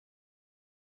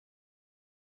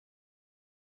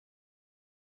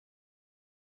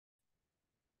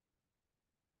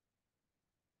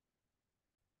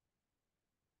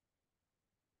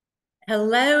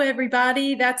Hello,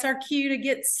 everybody. That's our cue to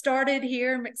get started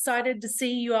here. I'm excited to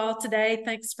see you all today.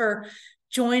 Thanks for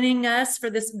joining us for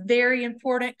this very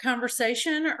important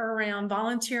conversation around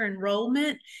volunteer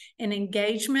enrollment and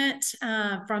engagement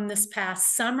from this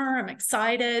past summer. I'm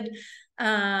excited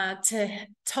to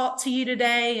talk to you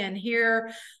today and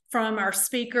hear from our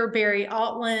speaker, Barry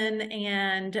Altland,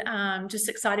 and just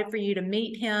excited for you to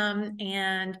meet him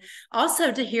and also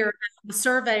to hear the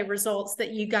survey results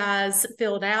that you guys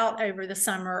filled out over the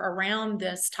summer around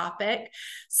this topic.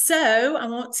 So I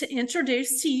want to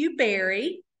introduce to you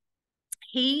Barry.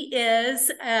 He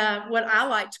is what I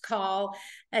like to call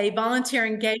a volunteer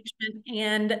engagement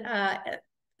and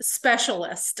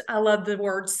specialist. I love the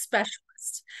word specialist.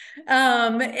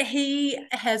 He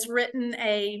has written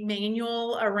a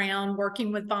manual around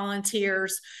working with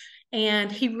volunteers,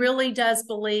 and he really does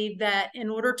believe that in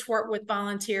order to work with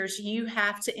volunteers, you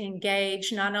have to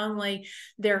engage not only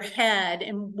their head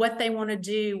and what they want to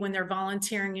do when they're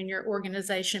volunteering in your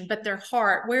organization, but their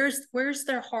heart. Where's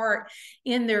their heart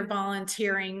in their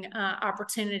volunteering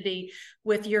opportunity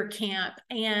with your camp,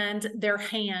 and their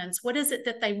hands? What is it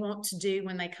that they want to do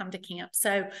when they come to camp?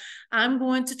 So I'm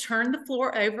going to turn the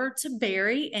floor over to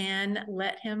Barry and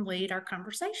let him lead our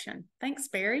conversation. Thanks,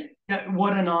 Barry. Yeah,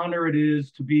 what an honor it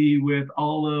is to be with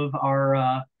all of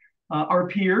our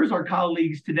peers, our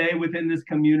colleagues today within this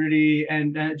community.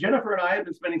 And Jennifer and I have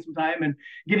been spending some time and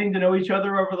getting to know each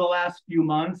other over the last few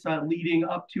months, leading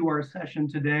up to our session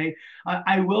today.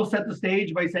 I will set the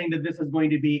stage by saying that this is going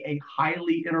to be a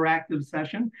highly interactive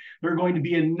session. There are going to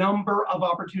be a number of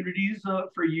opportunities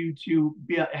for you to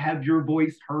have your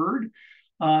voice heard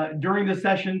during the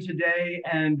session today,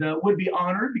 and would be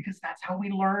honored because that's how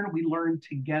we learn. We learn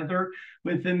together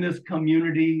within this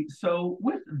community. So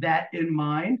with that in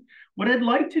mind, what I'd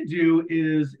like to do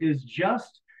is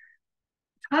just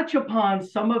touch upon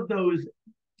some of those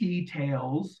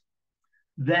details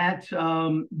that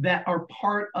that are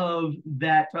part of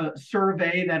that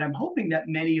survey that I'm hoping that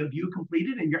many of you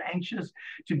completed, and you're anxious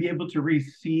to be able to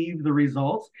receive the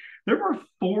results. There were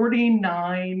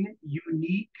 49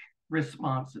 unique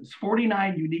responses,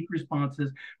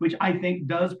 which I think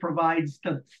does provide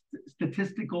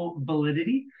statistical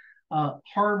validity.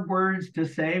 Hard words to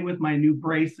say with my new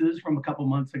braces from a couple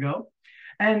months ago.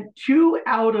 And 2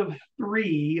 out of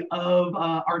 3 of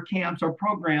our camps or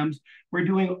programs were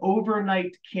doing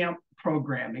overnight camp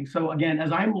programming. So again,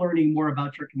 as I'm learning more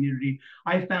about your community,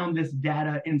 I found this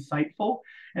data insightful.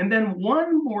 And then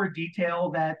one more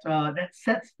detail that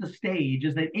sets the stage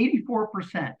is that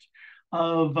 84%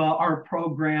 of our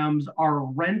programs are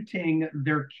renting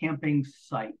their camping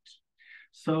site.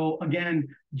 So again,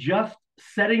 just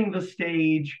setting the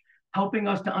stage, helping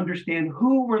us to understand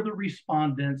who were the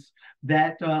respondents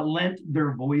that lent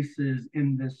their voices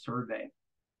in this survey.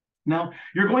 Now,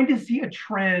 you're going to see a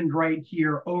trend right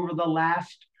here over the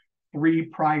last 3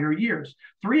 prior years.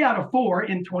 3 out of 4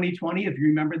 in 2020, if you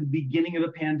remember the beginning of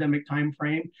the pandemic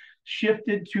timeframe,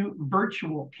 shifted to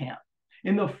virtual camp.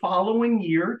 In the following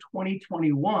year,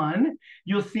 2021,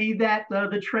 you'll see that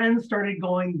the trend started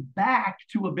going back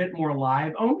to a bit more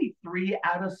live. Only 3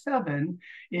 out of 7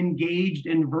 engaged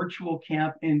in virtual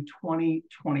camp in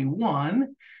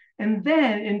 2021. And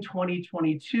then in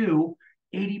 2022,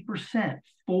 80%,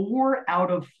 4 out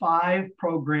of 5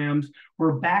 programs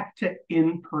were back to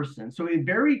in-person. So a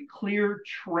very clear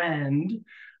trend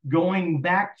going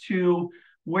back to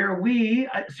where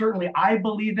I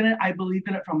believe in it. I believe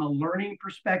in it from a learning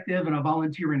perspective and a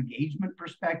volunteer engagement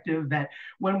perspective, that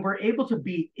when we're able to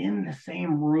be in the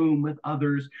same room with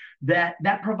others, that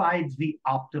provides the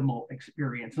optimal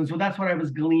experience. And so that's what I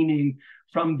was gleaning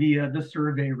from the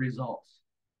survey results.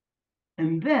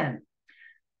 And then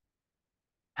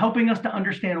helping us to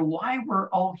understand why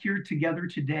we're all here together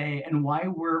today and why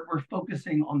we're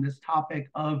focusing on this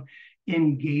topic of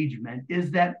engagement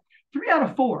is that 3 out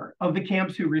of 4 of the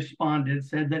camps who responded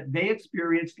said that they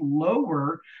experienced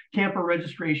lower camper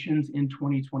registrations in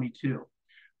 2022.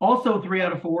 Also, 3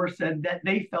 out of 4 said that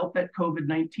they felt that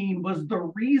COVID-19 was the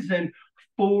reason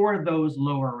for those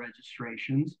lower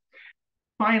registrations.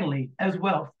 Finally, as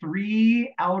well,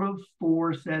 3 out of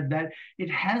 4 said that it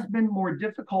has been more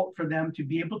difficult for them to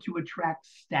be able to attract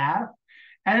staff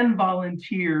and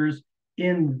volunteers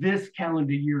in this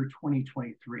calendar year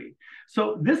 2023.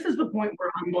 So this is the point where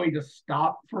I'm going to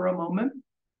stop for a moment,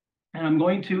 and I'm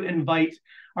going to invite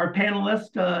our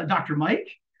panelist, Dr. Mike,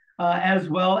 as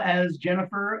well as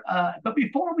Jennifer. But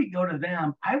before we go to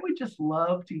them, I would just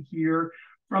love to hear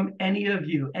from any of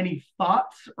you, any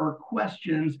thoughts or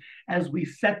questions as we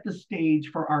set the stage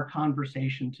for our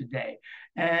conversation today.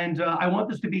 And I want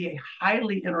this to be a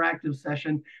highly interactive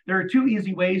session. There are two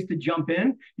easy ways to jump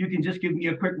in. You can just give me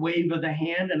a quick wave of the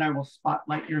hand and I will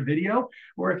spotlight your video.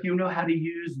 Or if you know how to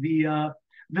use the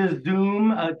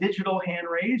Zoom digital hand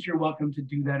raise, you're welcome to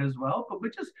do that as well. But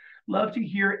we'd just love to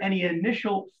hear any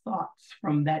initial thoughts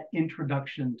from that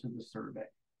introduction to the survey.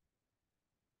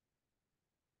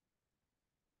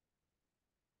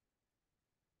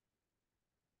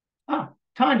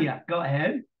 Tanya, go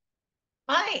ahead.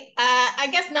 Hi. I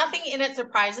guess nothing in it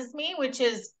surprises me, which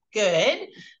is good.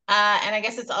 And I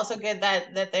guess it's also good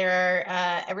that there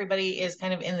everybody is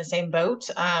kind of in the same boat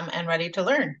and ready to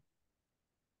learn.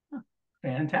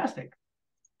 Fantastic.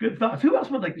 Good thoughts. Who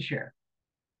else would like to share?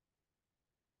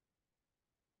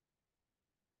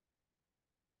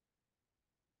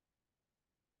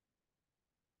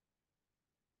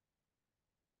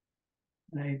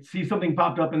 And I see something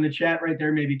popped up in the chat right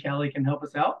there. Maybe Kelly can help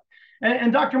us out.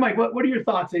 And Dr. Mike, what are your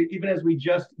thoughts, even as we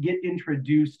just get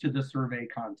introduced to the survey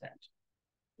content?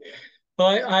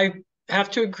 Well, I have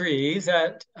to agree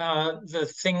that the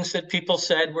things that people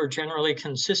said were generally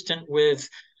consistent with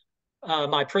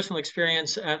my personal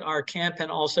experience at our camp and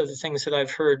also the things that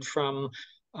I've heard from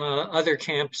other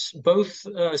camps, both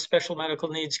special medical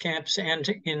needs camps and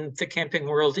in the camping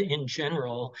world in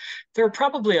general. There are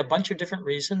probably a bunch of different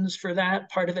reasons for that.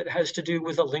 Part of it has to do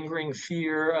with a lingering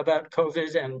fear about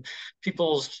COVID and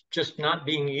people's just not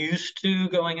being used to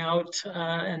going out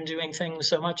and doing things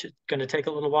so much. It's going to take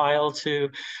a little while to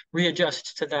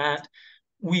readjust to that.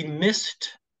 We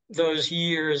missed those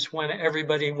years when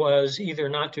everybody was either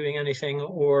not doing anything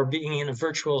or being in a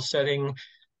virtual setting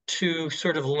to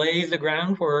sort of lay the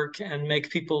groundwork and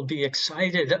make people be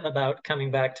excited about coming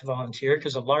back to volunteer,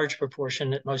 because a large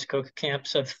proportion at most COCA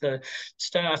camps of the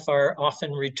staff are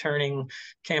often returning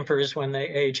campers when they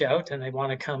age out and they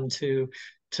want to come to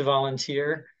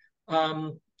volunteer.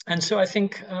 And so I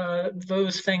think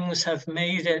those things have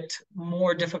made it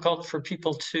more difficult for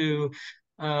people to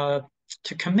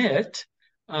commit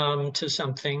to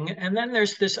something. And then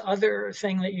there's this other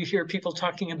thing that you hear people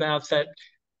talking about that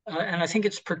and I think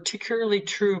it's particularly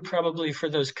true probably for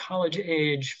those college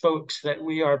age folks that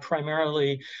we are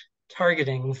primarily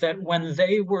targeting, that when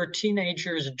they were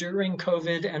teenagers during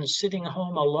COVID and sitting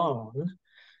home alone,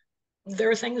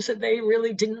 there are things that they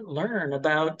really didn't learn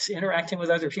about interacting with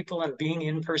other people and being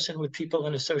in person with people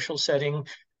in a social setting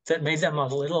that made them a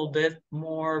little bit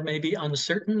more maybe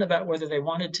uncertain about whether they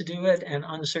wanted to do it and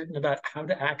uncertain about how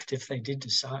to act if they did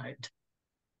decide.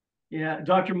 Yeah,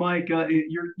 Dr. Mike,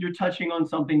 you're touching on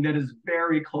something that is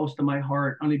very close to my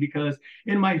heart, only because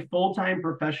in my full-time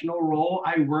professional role,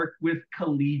 I work with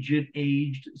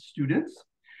collegiate-aged students.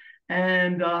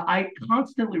 And I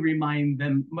constantly remind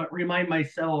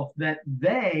myself that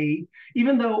they,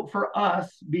 even though for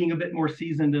us being a bit more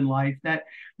seasoned in life, that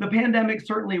the pandemic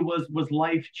certainly was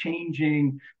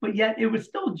life-changing, but yet it was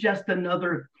still just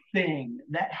another thing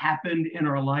that happened in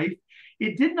our life.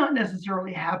 It did not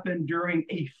necessarily happen during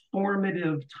a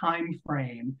formative time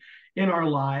frame in our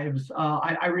lives.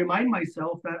 I remind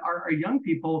myself that our young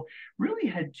people really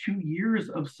had 2 years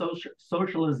of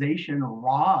socialization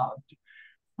robbed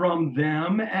from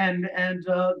them, and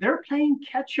they're playing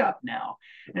catch up now.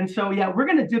 And so, yeah, we're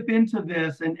going to dip into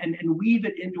this and weave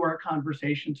it into our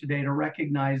conversation today to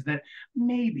recognize that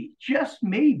maybe, just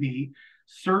maybe,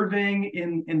 serving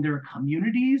in their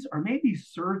communities or maybe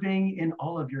serving in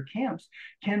all of your camps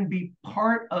can be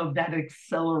part of that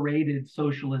accelerated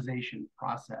socialization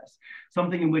process,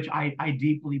 something in which I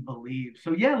deeply believe.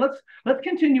 So yeah, let's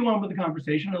continue on with the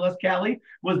conversation. Unless, Callie,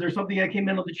 was there something that came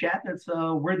in on the chat that's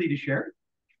worthy to share?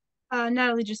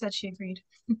 Natalie just said she agreed.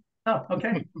 Oh,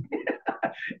 okay.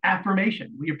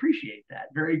 Affirmation. We appreciate that.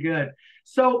 Very good.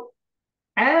 So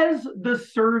as the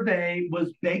survey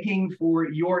was begging for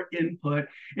your input,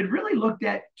 it really looked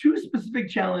at 2 specific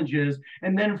challenges.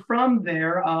 And then from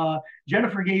there,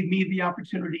 Jennifer gave me the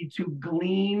opportunity to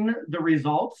glean the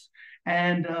results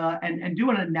and do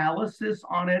an analysis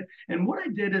on it. And what I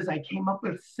did is I came up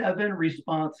with 7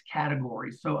 response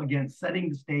categories. So again, setting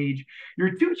the stage,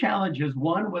 your 2 challenges,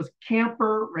 one was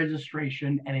camper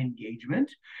registration and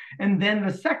engagement. And then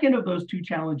the second of those 2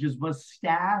 challenges was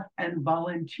staff and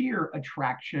volunteer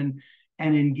attraction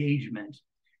and engagement.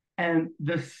 And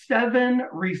the 7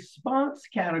 response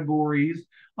categories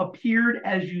appeared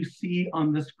as you see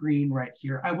on the screen right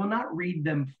here. I will not read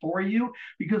them for you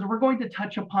because we're going to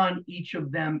touch upon each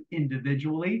of them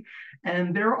individually.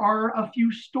 And there are a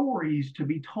few stories to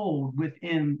be told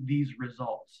within these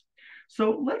results.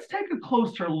 So let's take a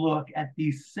closer look at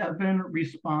these 7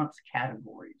 response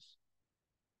categories.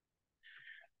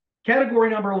 Category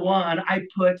number one, I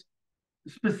put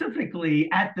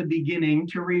specifically at the beginning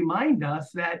to remind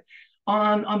us that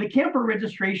on the camper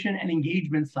registration and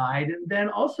engagement side, and then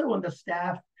also on the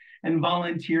staff and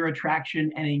volunteer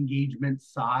attraction and engagement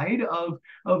side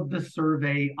of the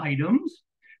survey items,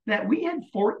 that we had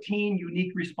 14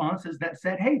 unique responses that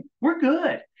said, hey, we're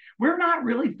good. We're not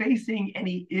really facing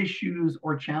any issues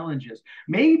or challenges.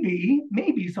 Maybe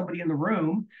somebody in the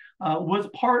room was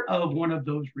part of one of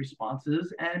those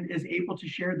responses and is able to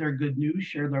share their good news,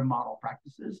 share their model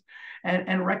practices,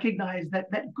 and recognize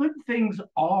that good things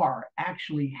are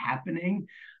actually happening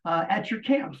at your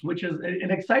camps, which is an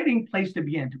exciting place to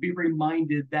be in, to be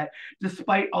reminded that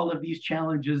despite all of these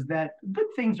challenges, that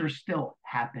good things are still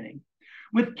happening.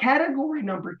 With category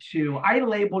number two, I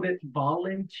labeled it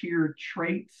volunteer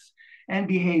traits and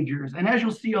behaviors. And as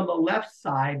you'll see on the left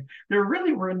side, there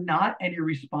really were not any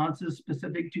responses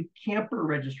specific to camper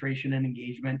registration and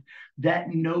engagement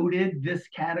that noted this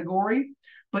category,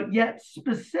 but yet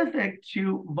specific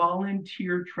to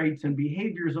volunteer traits and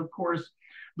behaviors, of course,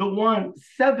 the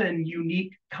 7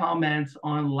 unique comments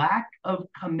on lack of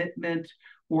commitment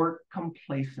or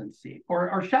complacency,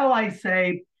 or shall I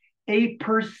say, a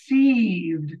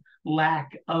perceived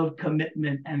lack of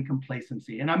commitment and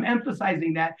complacency. And I'm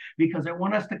emphasizing that because I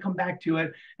want us to come back to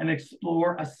it and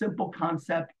explore a simple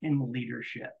concept in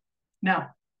leadership.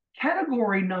 Now,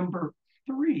 category number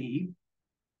 3,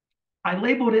 I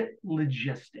labeled it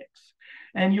logistics.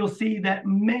 And you'll see that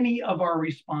many of our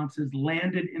responses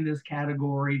landed in this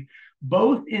category,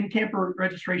 both in camper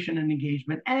registration and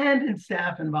engagement and in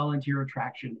staff and volunteer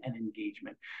attraction and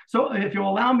engagement. So if you'll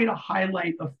allow me to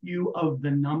highlight a few of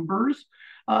the numbers,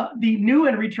 the new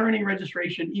and returning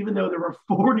registration, even though there were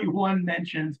 41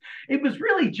 mentions, it was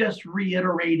really just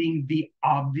reiterating the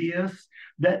obvious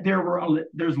that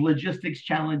there's logistics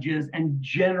challenges and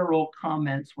general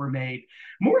comments were made.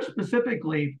 More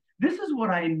specifically, this is what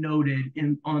I noted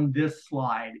on this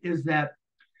slide, is that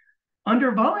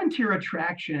under volunteer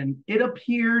attraction, it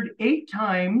appeared 8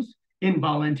 times in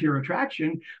volunteer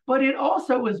attraction, but it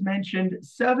also was mentioned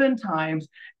 7 times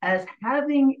as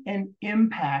having an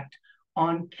impact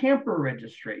on camper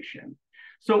registration.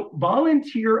 So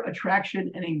volunteer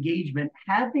attraction and engagement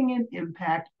having an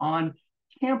impact on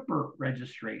camper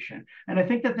registration. And I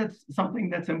think that that's something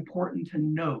that's important to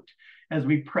note as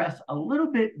we press a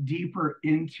little bit deeper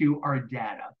into our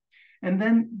data. And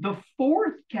then the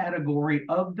 4th category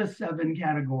of the 7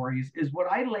 categories is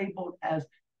what I labeled as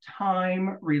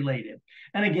time related.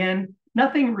 And again,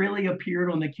 nothing really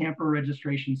appeared on the camper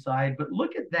registration side, but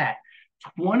look at that,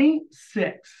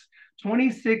 26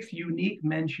 unique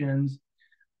mentions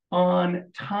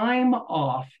on time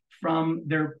off from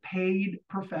their paid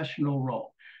professional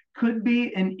role. Could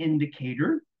be an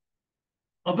indicator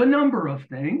of a number of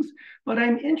things, but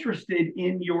I'm interested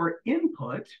in your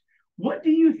input. What do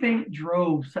you think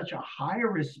drove such a high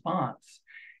response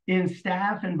in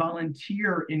staff and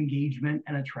volunteer engagement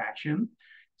and attraction,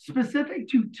 specific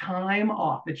to time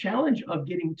off, the challenge of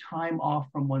getting time off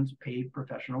from one's paid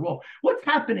professional role? What's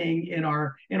happening in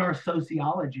our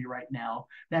sociology right now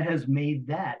that has made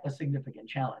that a significant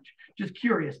challenge? Just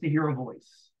curious to hear a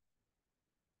voice.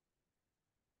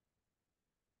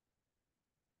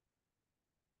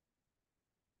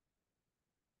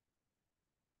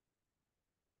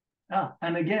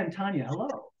 And again, Tanya,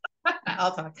 hello.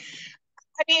 I'll talk.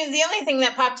 I mean, the only thing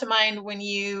that popped to mind when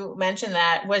you mentioned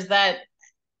that was that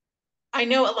I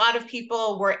know a lot of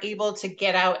people were able to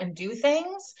get out and do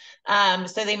things.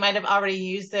 So they might have already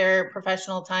used their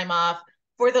professional time off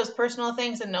for those personal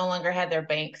things and no longer had their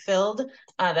bank filled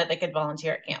that they could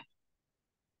volunteer at camp.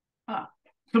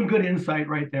 Some good insight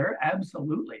right there.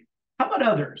 Absolutely. How about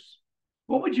others?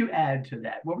 What would you add to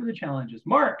that? What were the challenges?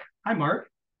 Mark. Hi, Mark.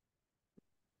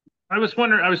 I was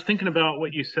thinking about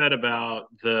what you said about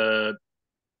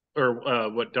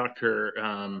what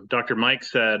Dr. Mike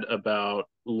said about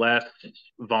less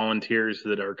volunteers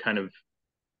that are kind of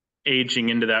aging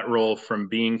into that role from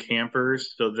being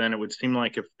campers. So then it would seem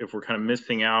like if we're kind of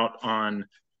missing out on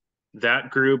that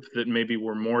group, that maybe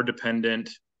we're more dependent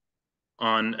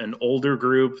on an older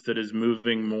group that is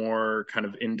moving more kind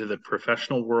of into the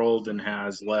professional world and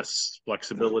has less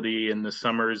flexibility in the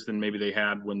summers than maybe they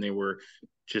had when they were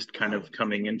just kind of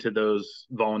coming into those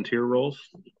volunteer roles.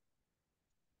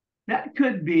 That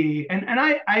could be, and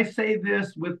I say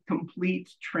this with complete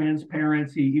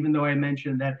transparency, even though I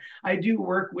mentioned that I do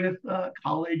work with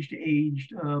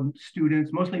college-aged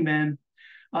students, mostly men.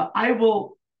 I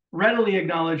will readily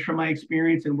acknowledge from my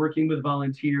experience in working with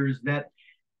volunteers that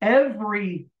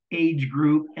every age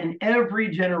group, and every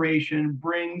generation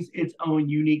brings its own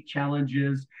unique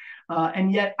challenges.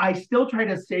 And yet I still try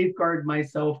to safeguard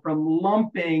myself from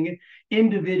lumping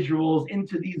individuals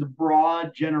into these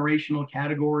broad generational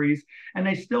categories. And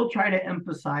I still try to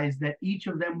emphasize that each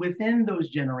of them within those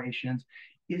generations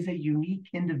is a unique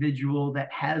individual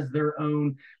that has their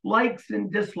own likes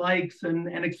and dislikes and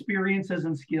experiences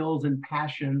and skills and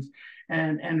passions,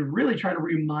 and really try to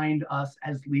remind us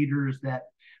as leaders that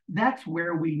that's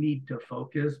where we need to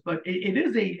focus. But it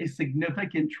is a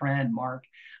significant trend, Mark.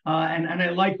 And I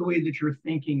like the way that you're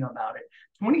thinking about it.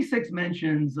 26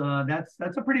 mentions,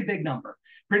 that's a pretty big number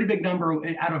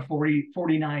out of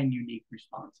 49 unique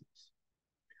responses.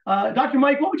 Dr.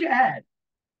 Mike, what would you add?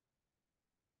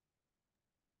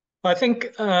 I think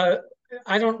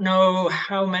I don't know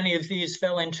how many of these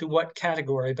fell into what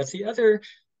category, but the other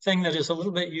thing that is a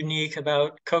little bit unique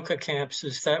about COCA camps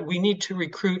is that we need to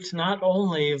recruit not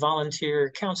only volunteer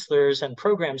counselors and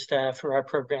program staff for our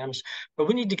programs, but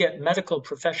we need to get medical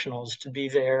professionals to be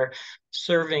there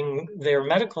serving their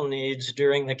medical needs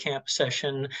during the camp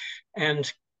session.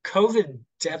 And COVID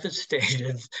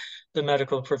devastated the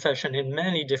medical profession in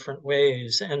many different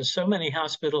ways. And so many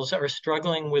hospitals are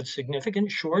struggling with significant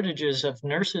shortages of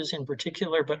nurses in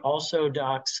particular, but also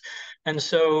docs. And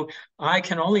so I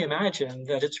can only imagine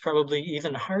that it's probably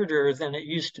even harder than it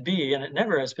used to be. And it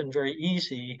never has been very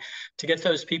easy to get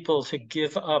those people to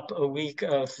give up a week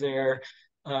of their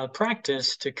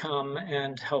practice to come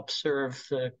and help serve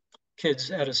the kids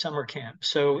at a summer camp.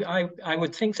 So I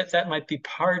would think that that might be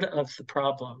part of the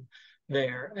problem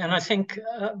there. And I think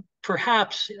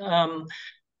perhaps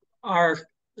our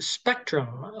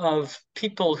spectrum of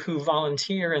people who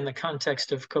volunteer in the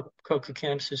context of COCA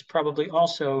camps is probably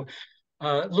also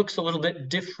looks a little bit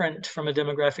different from a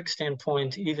demographic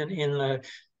standpoint, even in the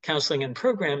counseling and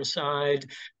program side,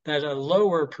 that a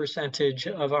lower percentage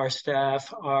of our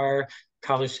staff are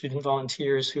college student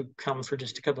volunteers who come for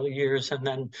just a couple of years and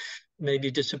then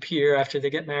maybe disappear after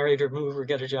they get married or move or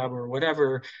get a job or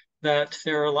whatever, that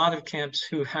there are a lot of camps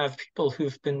who have people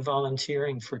who've been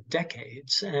volunteering for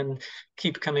decades and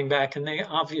keep coming back. And they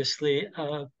obviously,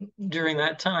 during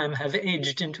that time, have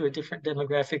aged into a different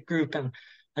demographic group. And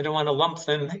I don't want to lump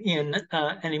them in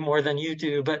any more than you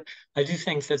do, but I do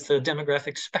think that the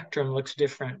demographic spectrum looks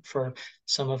different for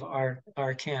some of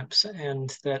our camps,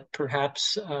 and that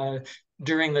perhaps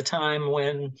during the time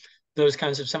when those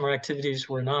kinds of summer activities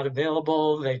were not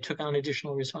available, they took on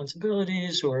additional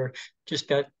responsibilities or just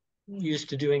got used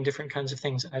to doing different kinds of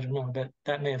things. I don't know, but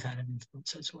that may have had an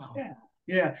influence as well.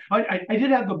 Yeah. I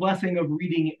did have the blessing of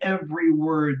reading every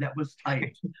word that was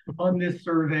typed on this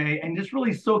survey and just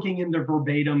really soaking in the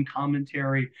verbatim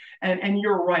commentary. And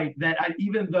you're right that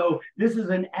even though this is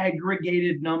an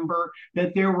aggregated number,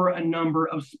 that there were a number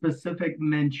of specific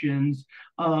mentions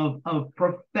of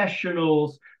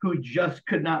professionals who just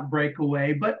could not break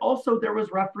away, but also there was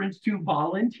reference to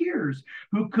volunteers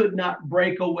who could not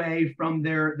break away from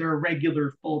their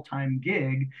regular full-time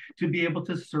gig to be able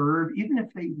to serve, even if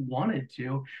they wanted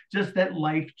to, just that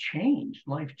life changed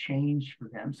for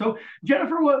them. So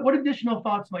Jennifer, what additional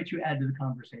thoughts might you add to the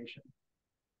conversation?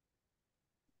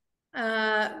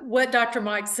 What Dr.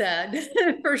 Mike said,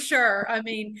 for sure. I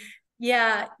mean,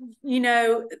 yeah, you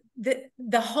know,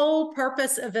 the whole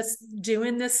purpose of us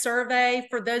doing this survey,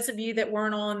 for those of you that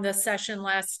weren't on the session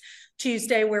last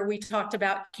Tuesday where we talked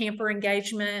about camper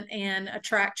engagement and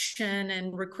attraction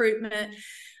and recruitment,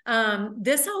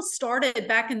 this all started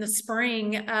back in the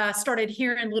spring. Started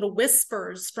hearing little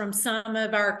whispers from some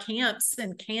of our camps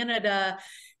in Canada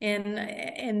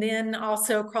and then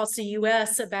also across the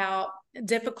US about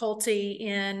difficulty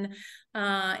in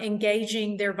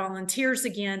engaging their volunteers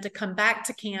again to come back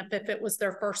to camp if it was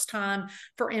their first time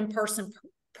for in-person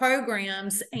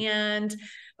programs. And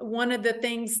one of the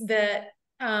things that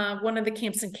one of the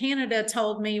camps in Canada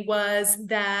told me was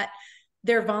that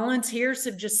their volunteers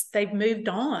have they've moved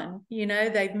on,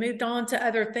 they've moved on to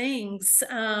other things.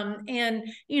 And,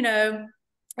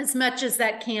 as much as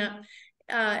that camp,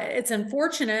 it's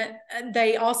unfortunate,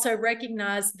 they also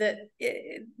recognize that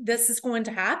this is going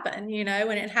to happen,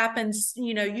 and it happens,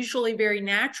 usually very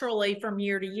naturally from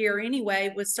year to year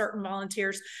anyway with certain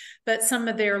volunteers. But some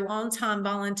of their longtime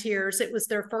volunteers, it was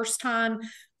their first time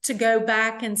to go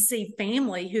back and see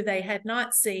family who they had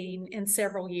not seen in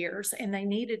several years, and they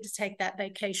needed to take that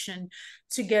vacation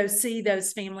to go see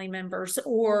those family members.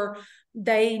 Or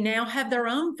they now have their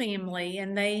own family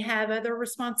and they have other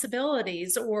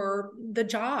responsibilities, or the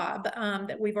job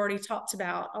that we've already talked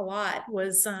about a lot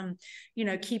was,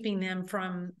 keeping them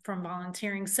from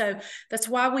volunteering. So that's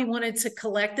why we wanted to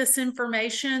collect this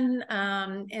information,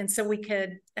 and so we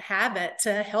could have it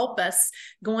to help us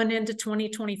going into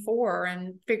 2024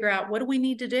 and figure out what do we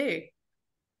need to do.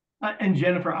 And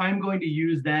Jennifer, I'm going to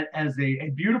use that as a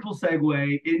beautiful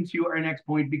segue into our next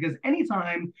point, because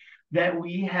anytime that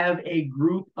we have a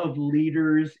group of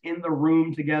leaders in the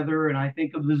room together, and I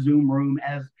think of the Zoom room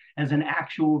as an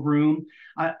actual room,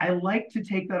 I like to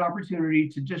take that opportunity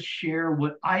to just share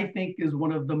what I think is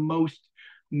one of the most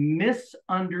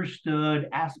misunderstood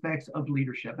aspects of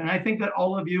leadership. And I think that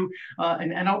all of you,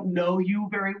 and I don't know you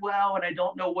very well, and I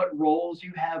don't know what roles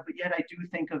you have, but yet I do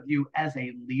think of you as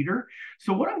a leader.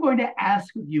 So what I'm going to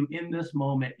ask of you in this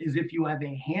moment is, if you have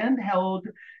a handheld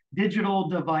digital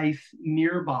device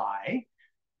nearby,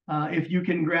 if you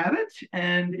can grab it,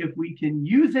 and if we can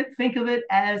use it, think of it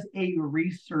as a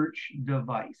research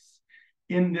device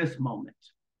in this moment.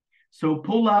 So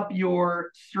pull up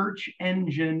your search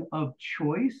engine of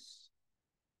choice.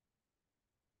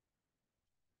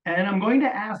 And I'm going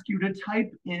to ask you to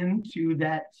type into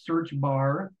that search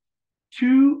bar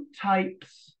 2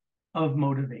 types of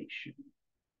motivation,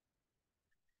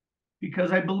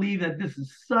 because I believe that this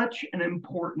is such an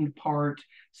important part.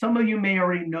 Some of you may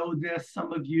already know this.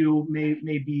 Some of you may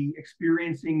be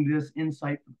experiencing this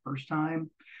insight for the first time.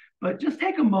 But just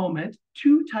take a moment,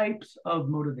 2 types of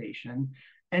motivation,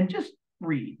 and just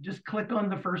read. Just click on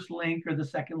the first link or the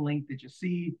second link that you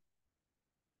see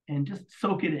and just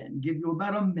soak it in. Give you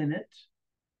about a minute.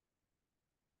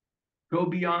 Go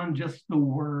beyond just the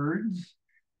words.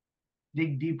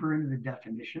 Dig deeper into the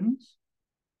definitions.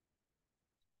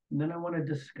 And then I want to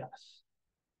discuss.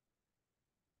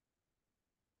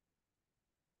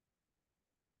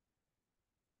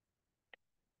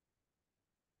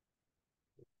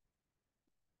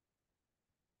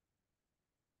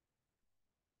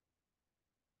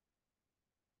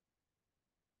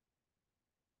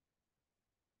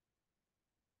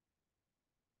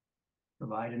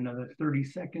 Provide another 30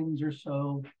 seconds or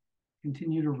so.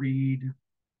 Continue to read.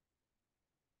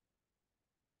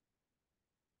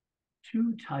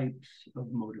 2 types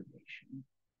of motivation.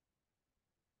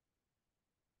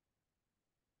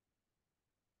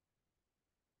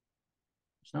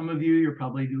 Some of you, you're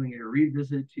probably doing a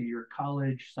revisit to your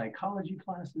college psychology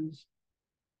classes.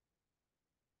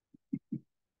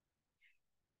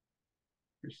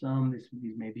 For some, these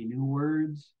may be new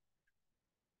words.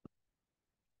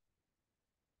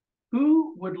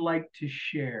 Who would like to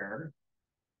share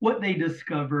what they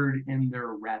discovered in their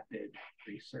rapid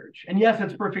research? And yes,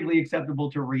 it's perfectly acceptable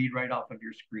to read right off of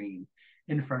your screen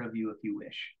in front of you if you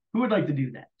wish. Who would like to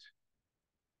do that?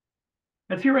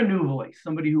 Let's hear a new voice,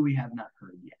 somebody who we have not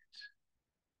heard yet.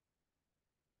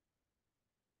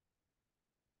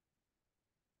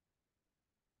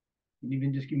 And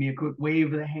even just give me a quick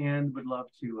wave of the hand. Would love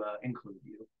to include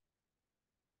you.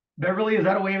 Beverly, is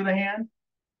that a wave of the hand?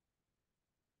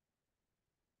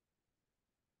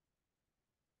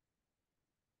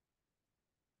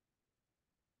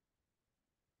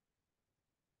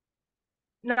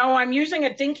 No, I'm using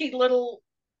a dinky little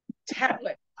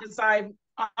tablet because I'm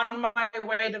on my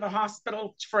way to the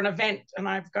hospital for an event, and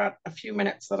I've got a few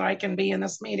minutes that I can be in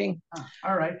this meeting.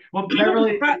 All right. Well,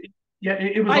 Beverly, yeah,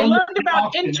 it was. I learned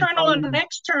about internal and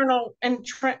external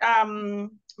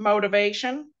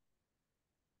motivation.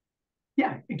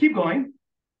 Yeah, keep going.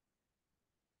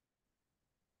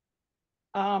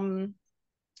 Well,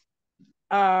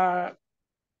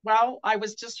 I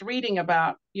was just reading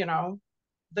about,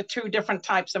 the 2 different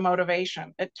types of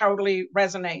motivation. It totally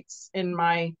resonates in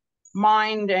my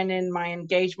mind and in my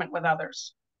engagement with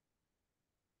others.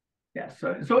 Yeah,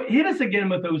 so hit us again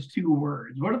with those 2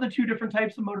 words. What are the 2 different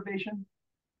types of motivation?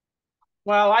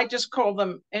 Well, I just call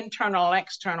them internal and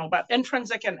external, but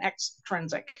intrinsic and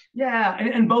extrinsic. Yeah,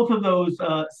 and both of those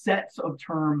sets of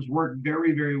terms work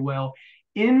very, very well.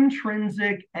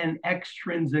 Intrinsic and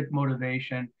extrinsic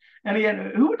motivation. And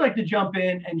again, who would like to jump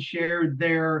in and share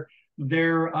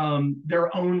their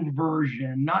own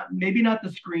version, maybe not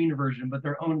the screen version, but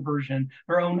their own version,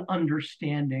 their own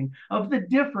understanding of the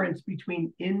difference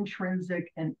between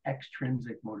intrinsic and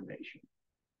extrinsic motivation?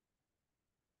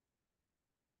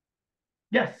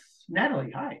 Yes, Natalie,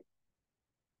 hi.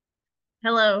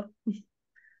 Hello.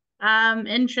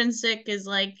 Intrinsic is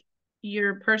like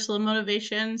your personal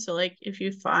motivation. So like if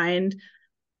you find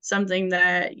something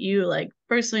that you like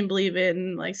personally believe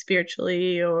in, like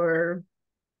spiritually or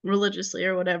religiously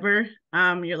or whatever,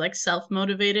 you're like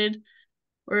self-motivated.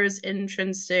 whereas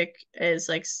intrinsic is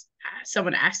like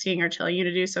someone asking or telling you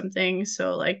to do something.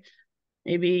 So like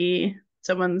maybe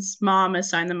someone's mom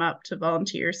assigned them up to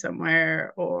volunteer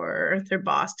somewhere, or their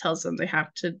boss tells them they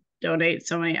have to donate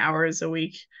so many hours a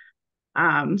week.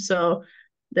 So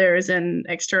there's an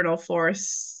external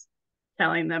force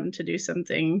telling them to do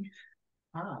something.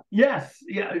 Yes,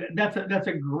 yeah, that's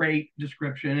a great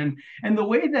description, and the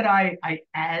way that I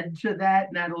add to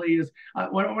that, Natalie, is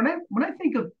when I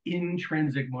think of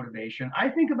intrinsic motivation, I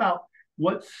think about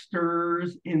what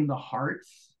stirs in the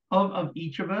hearts of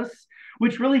each of us,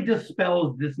 which really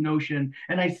dispels this notion.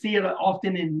 And I see it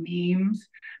often in memes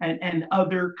and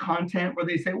other content where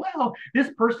they say, well,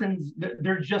 this person's,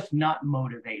 they're just not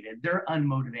motivated, they're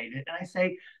unmotivated, and I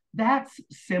say that's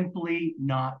simply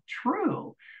not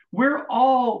true. We're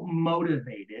all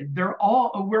motivated. We're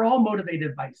all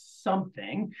motivated by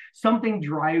something. Something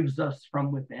drives us from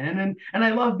within. And I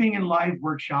love being in live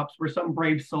workshops where some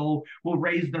brave soul will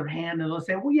raise their hand and they'll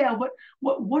say, well, yeah,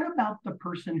 what about the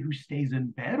person who stays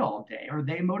in bed all day? Are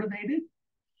they motivated?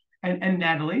 And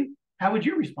Natalie, how would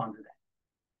you respond to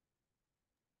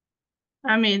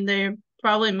that? I mean, they're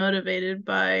probably motivated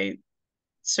by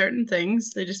certain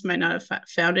things. They just might not have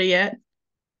found it yet.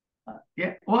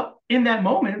 Yeah, well, in that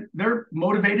moment, they're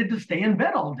motivated to stay in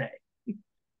bed all day.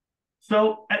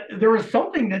 So there is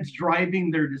something that's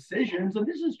driving their decisions, and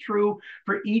this is true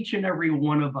for each and every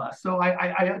one of us. So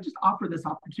I just offer this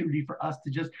opportunity for us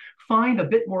to just find a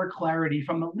bit more clarity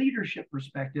from a leadership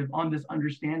perspective on this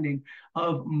understanding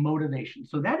of motivation.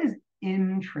 So that is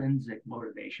intrinsic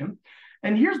motivation.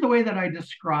 And here's the way that I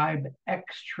describe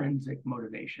extrinsic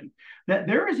motivation, that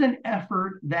there is an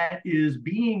effort that is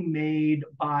being made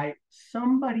by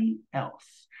somebody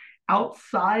else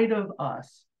outside of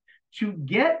us to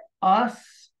get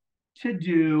us to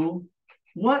do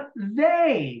what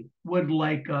they would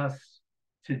like us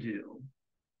to do.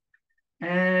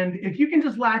 And if you can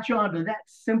just latch on to that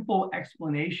simple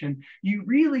explanation, you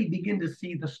really begin to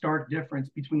see the stark difference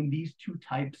between these two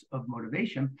types of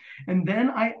motivation. And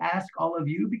then I ask all of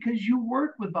you, because you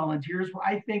work with volunteers, where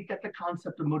I think that the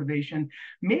concept of motivation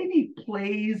maybe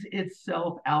plays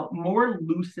itself out more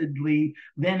lucidly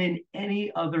than in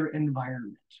any other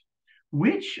environment.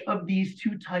 Which of these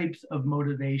two types of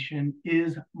motivation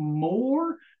is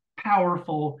more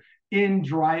powerful in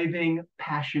driving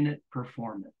passionate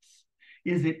performance?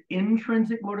 Is it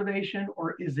intrinsic motivation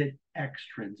or is it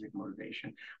extrinsic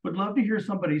motivation? Would love to hear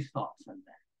somebody's thoughts on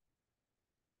that.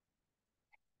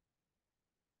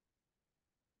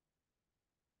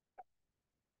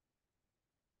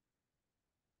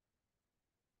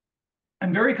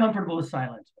 I'm very comfortable with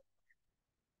silence.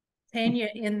 Tanya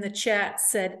in the chat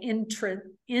said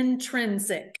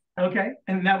intrinsic. Okay,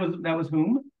 and that was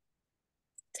whom?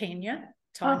 Tanya.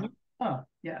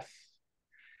 Yes.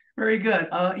 Very good.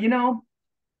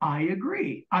 I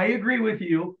agree. I agree with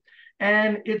you.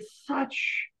 And it's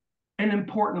such an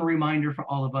important reminder for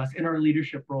all of us in our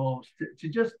leadership roles to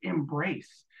just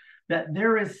embrace that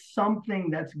there is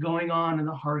something that's going on in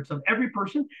the hearts of every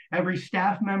person, every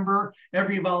staff member,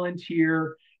 every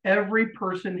volunteer, every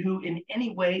person who in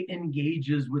any way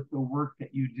engages with the work that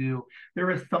you do.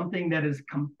 There is something that is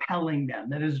compelling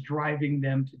them, that is driving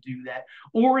them to do that.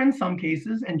 Or in some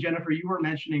cases, and Jennifer, you were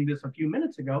mentioning this a few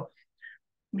minutes ago,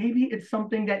 maybe it's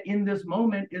something that in this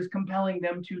moment is compelling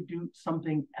them to do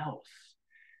something else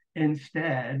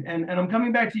instead. And I'm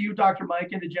coming back to you, Dr.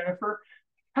 Mike, and to Jennifer.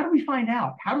 How do we find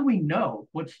out? How do we know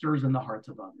what stirs in the hearts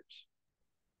of others?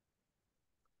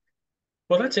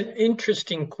 Well, that's an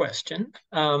interesting question.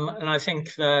 And I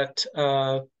think that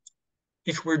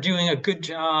if we're doing a good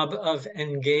job of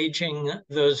engaging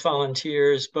those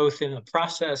volunteers, both in the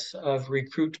process of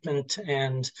recruitment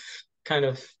and kind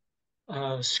of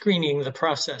screening the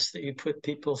process that you put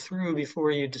people through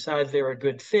before you decide they're a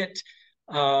good fit,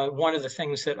 one of the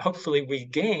things that hopefully we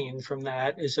gain from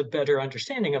that is a better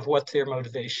understanding of what their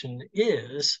motivation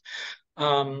is.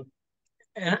 And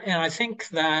I think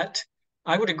that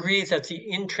I would agree that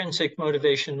the intrinsic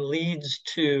motivation leads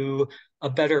to a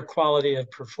better quality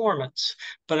of performance.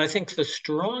 But I think the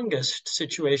strongest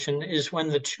situation is when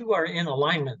the two are in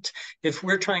alignment. If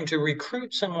we're trying to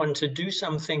recruit someone to do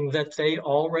something that they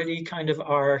already kind of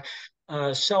are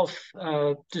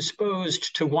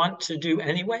self-disposed to want to do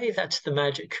anyway, that's the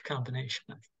magic combination.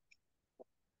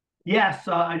 Yes,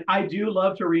 I do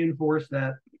love to reinforce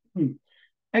that.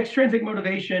 Extrinsic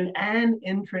motivation and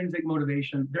intrinsic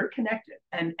motivation, they're connected,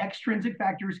 and extrinsic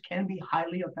factors can be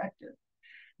highly effective,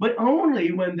 but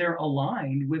only when they're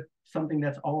aligned with something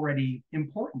that's already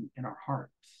important in our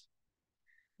hearts.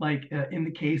 like in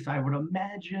the case I would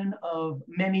imagine of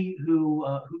many who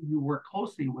you work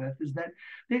closely with, is that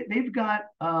they've got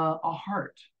a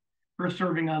heart for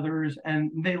serving others, and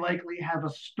they likely have a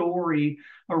story,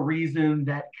 a reason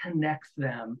that connects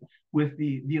them with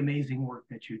the amazing work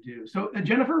that you do. So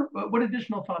Jennifer, what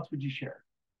additional thoughts would you share?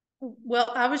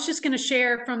 Well, I was just going to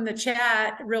share from the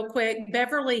chat real quick.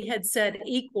 Beverly had said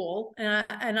equal, and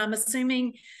I'm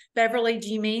assuming, Beverly,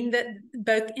 do you mean that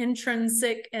both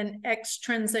intrinsic and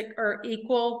extrinsic are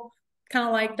equal, kind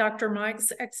of like Dr.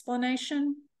 Mike's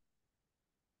explanation?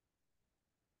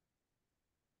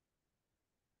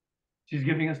 She's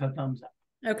giving us a thumbs up.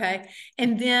 Okay.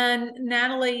 And then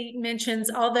Natalie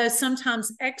mentions, although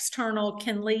sometimes external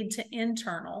can lead to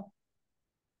internal.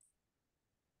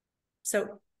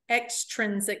 So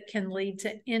extrinsic can lead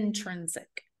to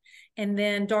intrinsic. And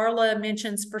then Darla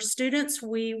mentions, for students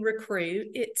we recruit,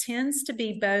 it tends to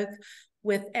be both,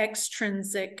 with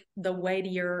extrinsic the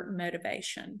weightier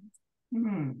motivation.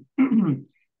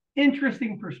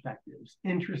 Interesting perspectives.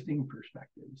 Interesting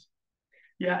perspectives.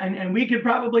 Yeah, and we could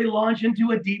probably launch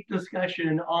into a deep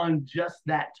discussion on just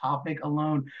that topic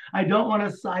alone. I don't want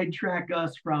to sidetrack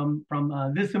us from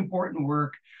this important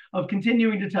work of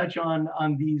continuing to touch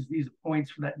on these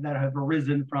points that have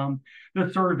arisen from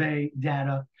the survey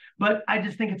data. But I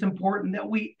just think it's important that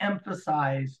we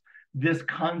emphasize this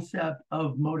concept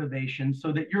of motivation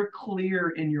so that you're clear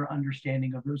in your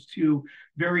understanding of those two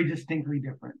very distinctly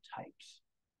different types.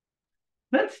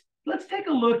 Let's take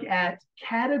a look at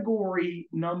category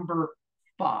number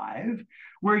 5,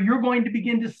 where you're going to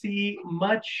begin to see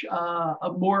much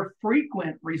more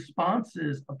frequent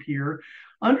responses appear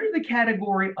under the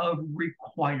category of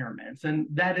requirements. And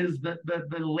that is the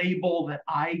label that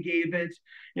I gave it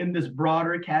in this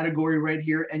broader category right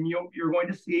here. And you're going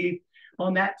to see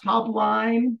on that top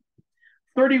line,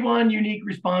 31 unique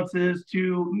responses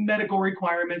to medical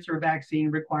requirements or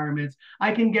vaccine requirements.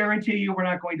 I can guarantee you we're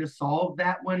not going to solve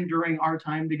that one during our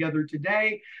time together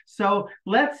today. So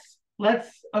let's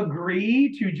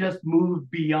agree to just move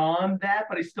beyond that,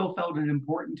 but I still felt it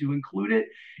important to include it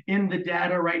in the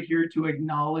data right here to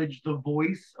acknowledge the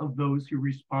voice of those who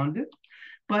responded.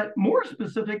 But more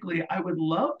specifically, I would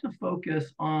love to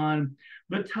focus on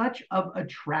the touch of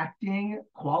attracting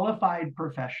qualified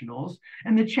professionals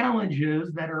and the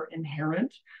challenges that are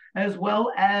inherent, as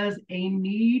well as a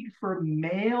need for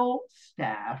male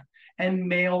staff and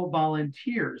male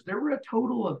volunteers. There were a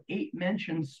total of 8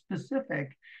 mentions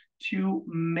specific to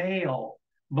male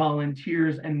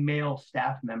volunteers and male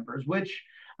staff members, which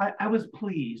I was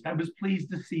pleased. I was pleased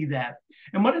to see that.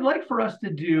 And what I'd like for us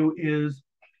to do is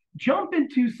jump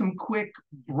into some quick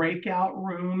breakout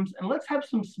rooms and let's have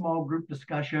some small group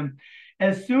discussion.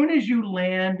 As soon as you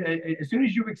land, as soon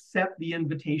as you accept the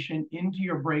invitation into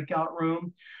your breakout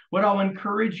room, what I'll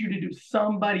encourage you to do,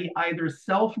 somebody either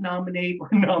self-nominate or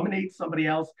nominate somebody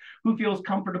else who feels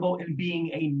comfortable in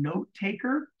being a note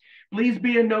taker. Please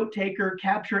be a note taker,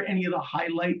 capture any of the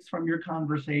highlights from your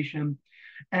conversation,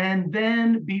 and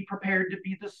then be prepared to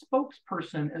be the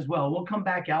spokesperson as well. We'll come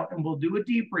back out and we'll do a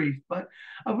debrief, but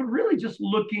I would really just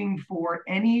looking for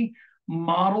any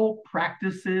model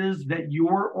practices that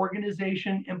your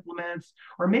organization implements,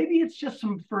 or maybe it's just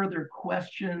some further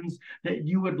questions that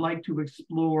you would like to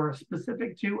explore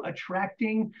specific to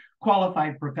attracting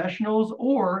qualified professionals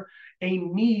or a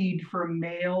need for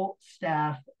male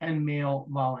staff and male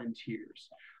volunteers.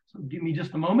 So give me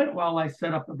just a moment while I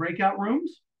set up the breakout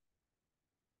rooms.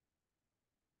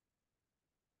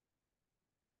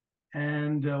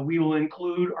 And we will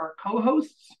include our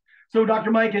co-hosts. So Dr.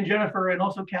 Mike and Jennifer, and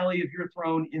also Callie, if you're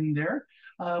thrown in there,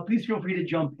 please feel free to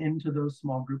jump into those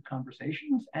small group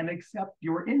conversations and accept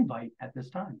your invite at this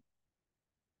time.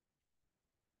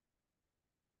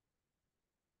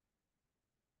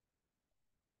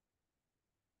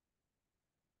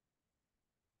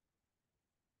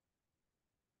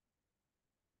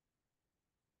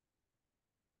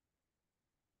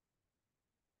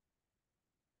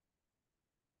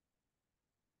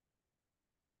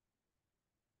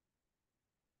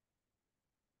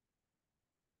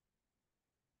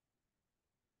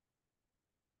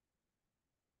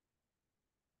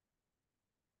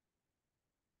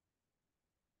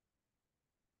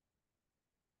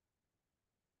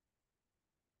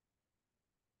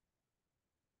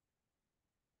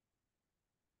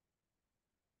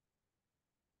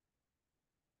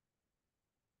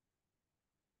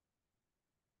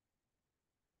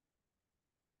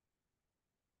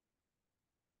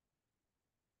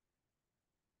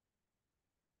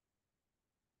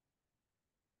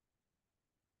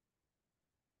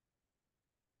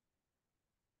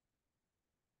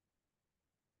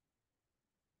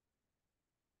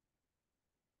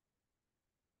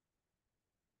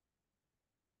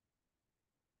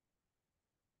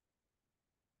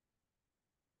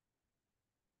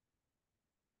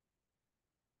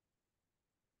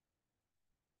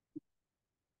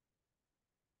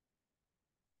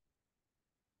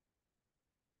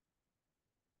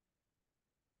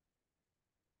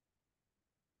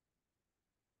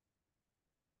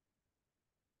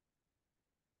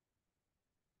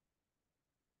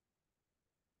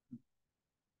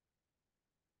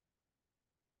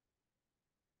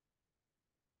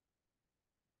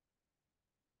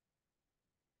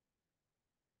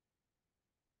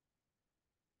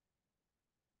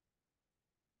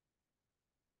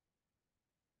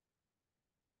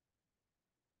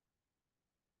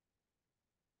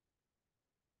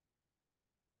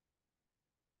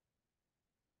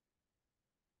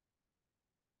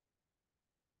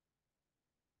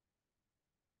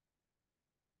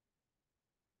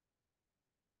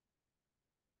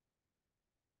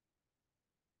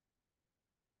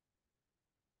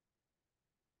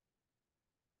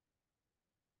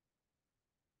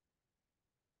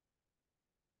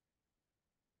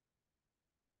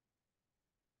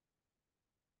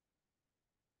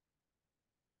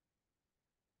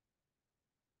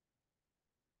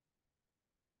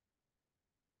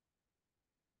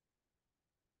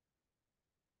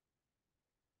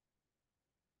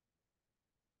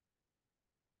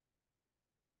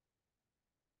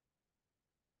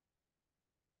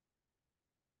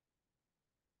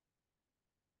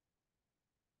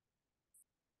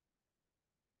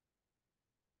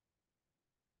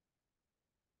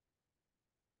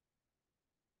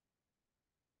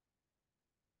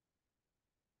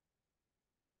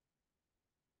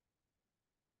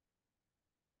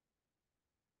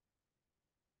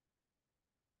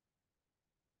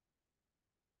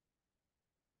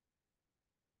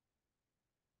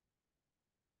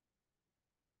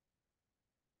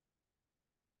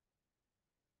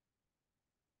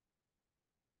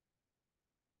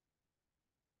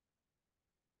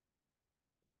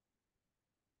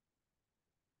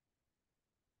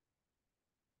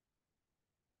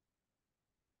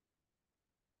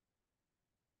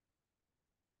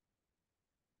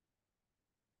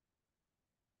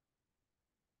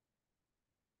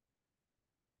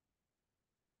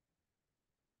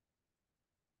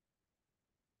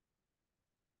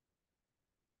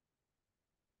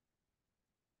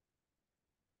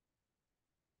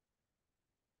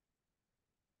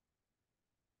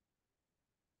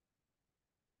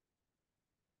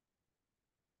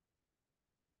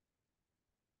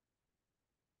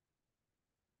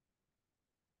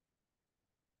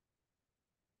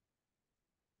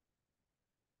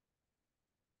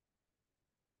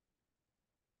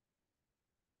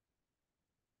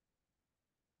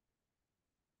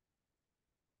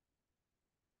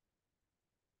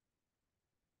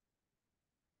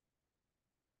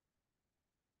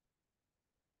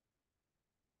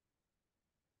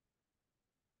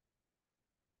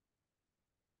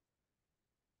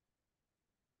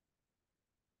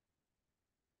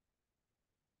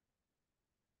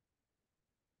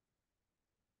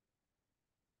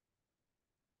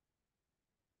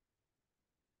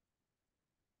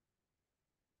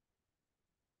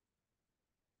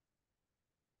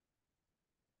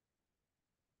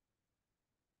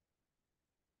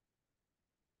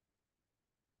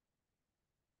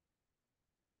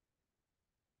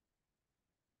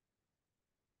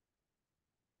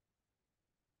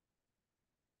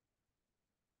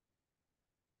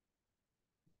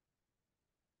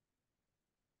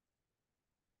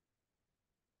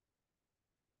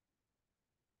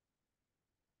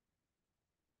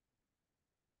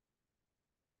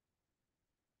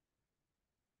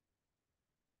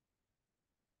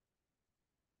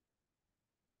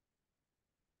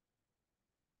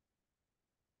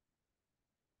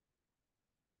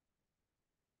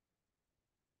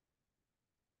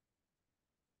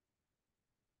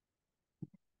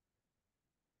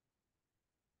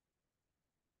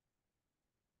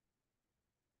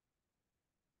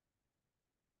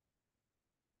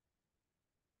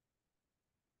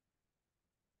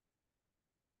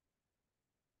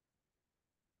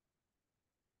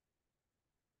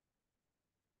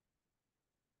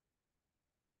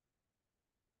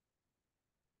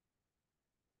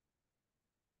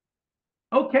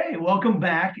 Okay, welcome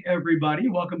back, everybody.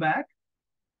 Welcome back.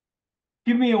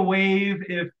 Give me a wave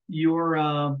if you were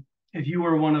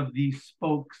one of the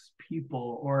spokespeople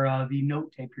or the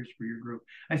note takers for your group.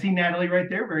 I see Natalie right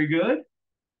there. Very good.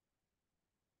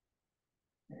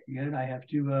 Very good. I have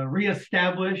to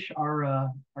reestablish our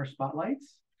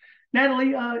spotlights.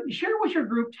 Natalie, share what your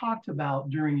group talked about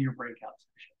during your breakout session.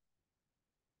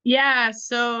 Yeah,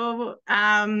 so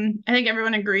I think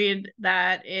everyone agreed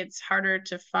that it's harder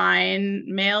to find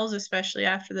males, especially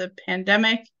after the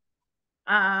pandemic.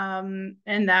 And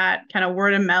that kind of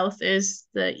word of mouth is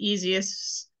the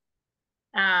easiest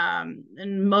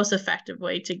and most effective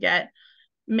way to get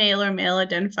male or male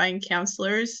identifying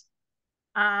counselors.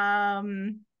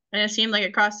 And it seemed like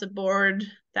across the board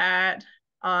that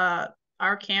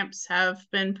our camps have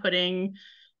been putting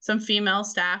some female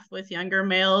staff with younger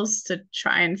males to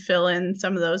try and fill in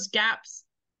some of those gaps.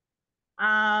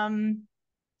 And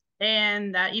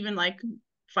that even like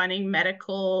finding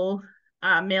medical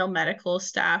male medical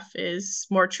staff is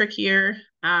more trickier.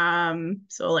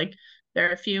 So like there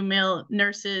are a few male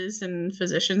nurses and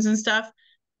physicians and stuff,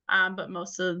 but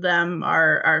most of them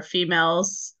are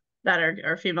females that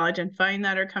are female identifying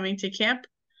that are coming to camp.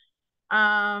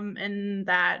 And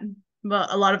that well,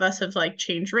 a lot of us have like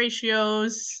changed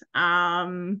ratios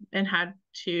and had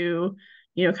to,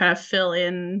 you know, kind of fill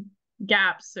in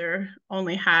gaps or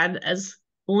only had as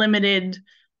limited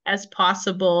as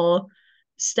possible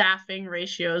staffing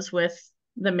ratios with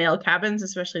the male cabins,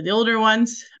 especially the older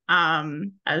ones,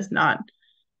 as not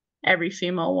every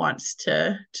female wants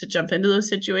to jump into those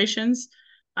situations.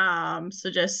 So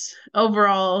just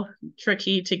overall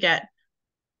tricky to get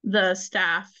the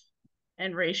staff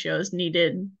and ratios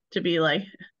needed to be like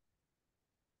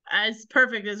as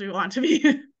perfect as we want to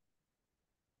be.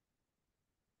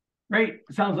 Great.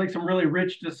 Sounds like some really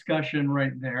rich discussion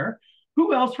right there.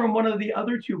 Who else from one of the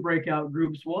other two breakout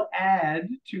groups will add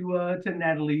to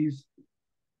Natalie's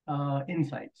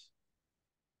insights?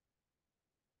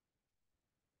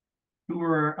 Who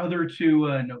are our other two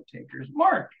note takers?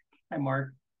 Mark. Hi,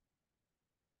 Mark.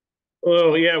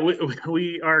 Well, yeah,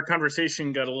 our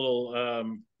conversation got a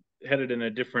little headed in a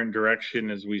different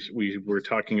direction as we were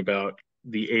talking about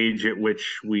the age at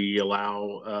which we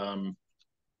allow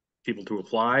people to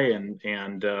apply,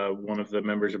 and one of the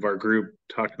members of our group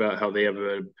talked about how they have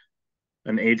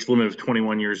an age limit of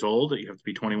 21 years old, that you have to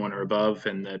be 21 or above,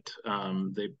 and that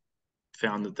they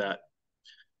found that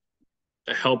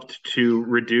helped to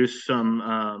reduce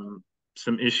some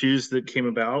issues that came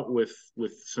about with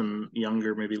some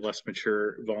younger, maybe less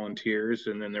mature volunteers.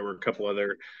 And then there were a couple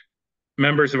other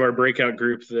members of our breakout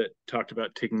group that talked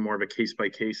about taking more of a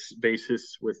case-by-case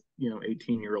basis with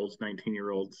 18-year-olds,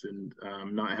 19-year-olds, and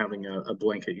not having a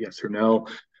blanket yes or no.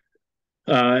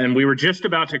 And we were just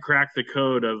about to crack the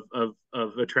code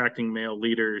of attracting male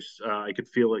leaders. I could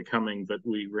feel it coming, but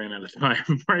we ran out of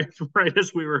time right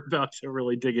as we were about to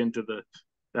really dig into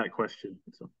that question.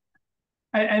 So.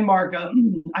 And Mark,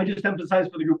 I just emphasize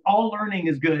for the group, all learning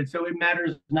is good. So it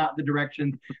matters not the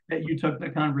direction that you took the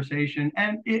conversation.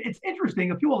 And it's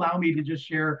interesting, if you allow me to just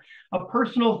share a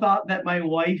personal thought that my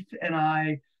wife and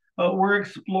I were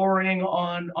exploring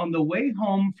on the way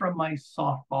home from my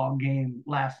softball game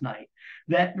last night.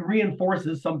 That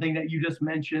reinforces something that you just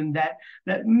mentioned, that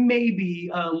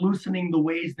maybe loosening the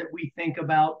ways that we think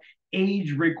about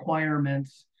age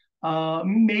requirements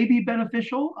may be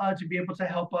beneficial to be able to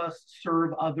help us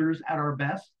serve others at our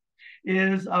best.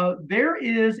 There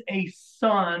is a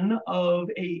son of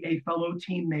a fellow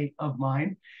teammate of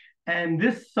mine, and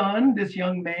this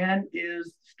young man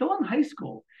is still in high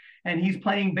school, and he's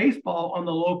playing baseball on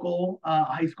the local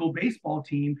high school baseball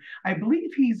team. I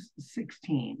believe he's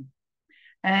 16.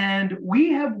 And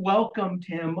we have welcomed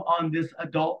him on this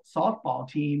adult softball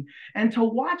team. And to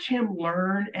watch him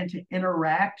learn and to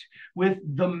interact with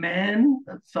the men,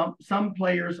 some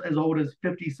players as old as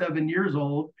 57 years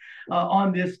old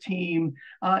on this team,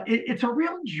 it's a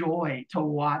real joy to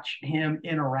watch him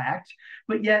interact.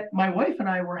 But yet my wife and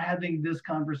I were having this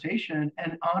conversation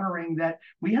and honoring that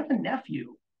we have a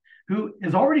nephew who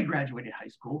has already graduated high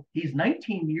school. He's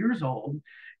 19 years old.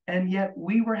 And yet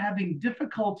we were having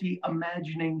difficulty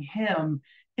imagining him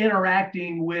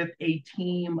interacting with a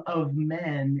team of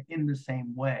men in the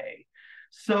same way.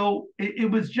 So it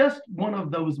was just one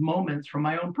of those moments from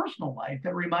my own personal life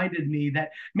that reminded me that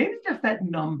maybe just that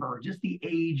number, just the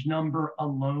age number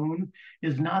alone,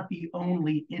 is not the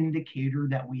only indicator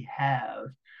that we have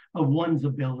of one's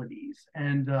abilities.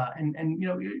 And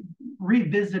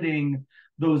revisiting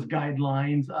those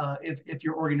guidelines, if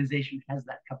your organization has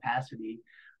that capacity,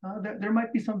 there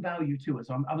might be some value to it.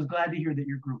 So I was glad to hear that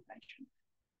your group mentioned.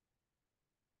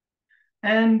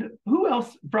 And who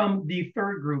else from the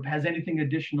third group has anything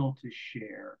additional to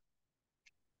share?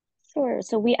 Sure.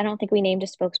 So I don't think we named a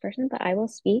spokesperson, but I will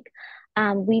speak.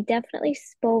 We definitely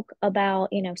spoke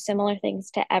about, similar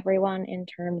things to everyone in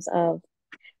terms of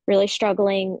really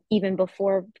struggling even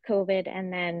before COVID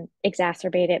and then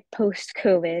exacerbated post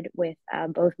COVID with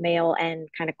both male and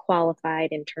kind of qualified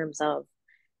in terms of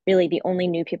really the only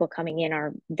new people coming in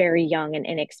are very young and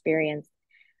inexperienced.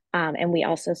 And we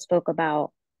also spoke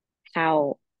about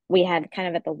how we had kind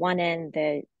of at the one end,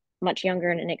 the much younger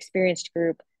and inexperienced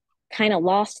group kind of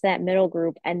lost that middle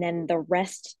group. And then the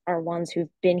rest are ones who've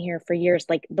been here for years,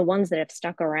 like the ones that have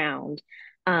stuck around,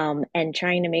 and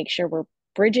trying to make sure we're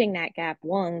bridging that gap,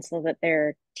 one, so that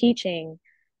they're teaching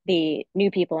the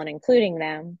new people and including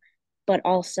them, but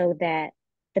also that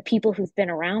the people who've been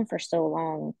around for so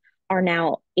long are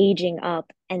now aging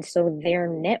up. And so their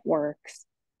networks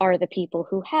are the people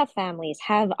who have families,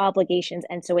 have obligations.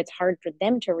 And so it's hard for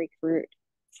them to recruit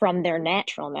from their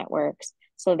natural networks.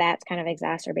 So that's kind of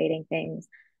exacerbating things.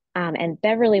 And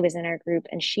Beverly was in our group,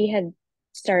 and she had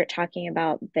started talking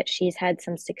about that she's had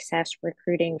some success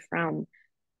recruiting from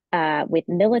with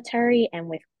military and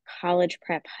with college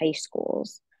prep high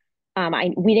schools.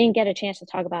 We didn't get a chance to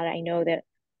talk about it. I know that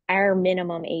our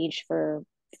minimum age for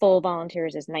full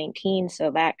volunteers is 19,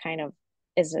 so that kind of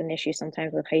is an issue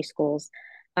sometimes with high schools.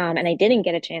 And I didn't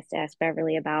get a chance to ask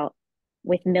Beverly about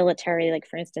with military, like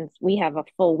for instance, we have a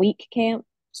full week camp,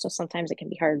 so sometimes it can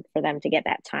be hard for them to get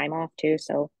that time off too.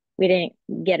 So we didn't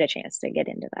get a chance to get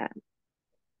into that.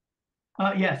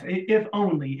 Yes, if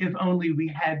only we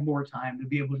had more time to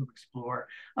be able to explore.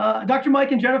 Dr.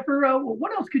 Mike and Jennifer,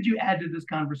 what else could you add to this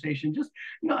conversation? Just,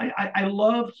 I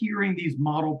love hearing these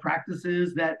model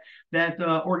practices that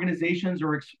organizations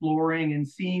are exploring and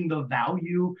seeing the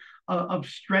value of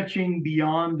stretching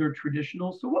beyond their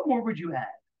traditional. So what more would you add?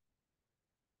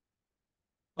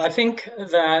 I think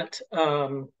that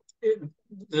the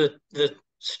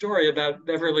story about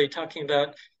Beverly talking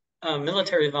about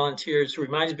military volunteers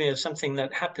reminds me of something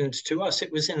that happened to us.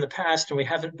 It was in the past and we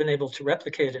haven't been able to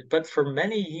replicate it. But for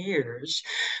many years,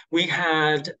 we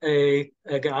had a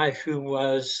guy who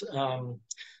was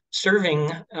serving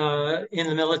in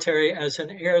the military as an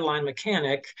airline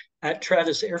mechanic at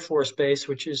Travis Air Force Base,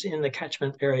 which is in the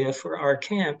catchment area for our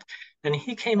camp. And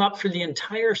he came up for the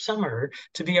entire summer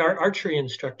to be our archery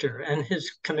instructor. And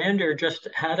his commander just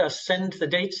had us send the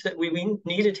dates that we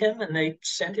needed him, and they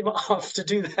sent him off to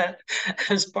do that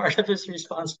as part of his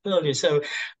responsibility. So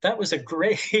that was a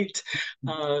great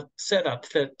setup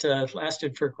that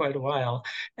lasted for quite a while.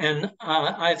 And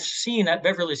I've seen at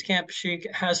Beverly's camp, she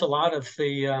has a lot of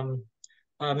the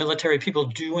military people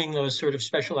doing those sort of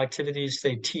special activities.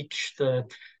 They teach the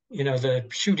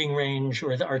shooting range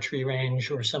or the archery range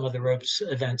or some of the ropes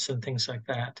events and things like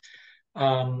that.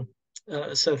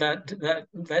 So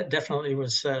that definitely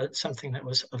was something that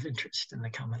was of interest in the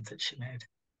comment that she made.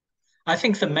 I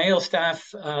think the male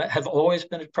staff have always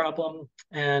been a problem,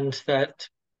 and that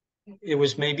it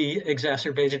was maybe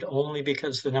exacerbated only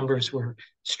because the numbers were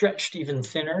stretched even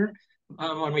thinner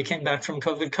when we came back from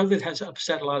COVID. COVID has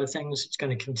upset a lot of things. It's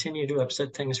going to continue to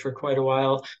upset things for quite a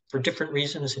while for different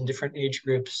reasons in different age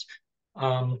groups.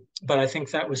 But I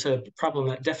think that was a problem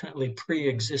that definitely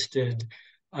pre-existed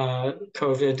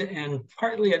COVID, and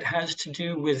partly it has to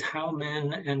do with how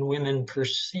men and women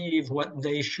perceive what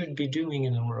they should be doing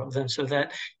in the world. And so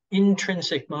that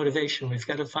intrinsic motivation, we've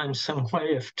got to find some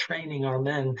way of training our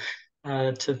men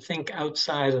to think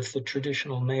outside of the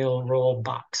traditional male role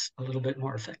box a little bit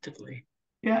more effectively.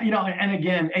 Yeah, and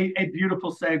again, a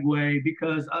beautiful segue,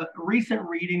 because a recent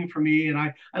reading for me, and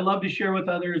I love to share with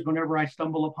others whenever I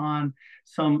stumble upon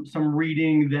some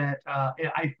reading that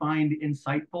I find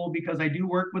insightful, because I do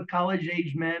work with college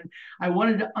age men. I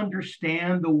wanted to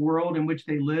understand the world in which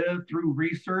they live through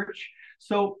research.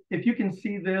 So if you can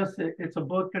see this, it's a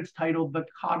book that's titled The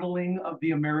Coddling of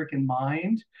the American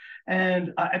Mind.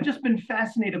 And I've just been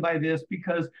fascinated by this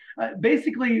because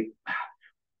basically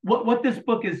what this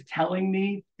book is telling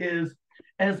me is,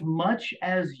 as much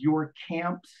as your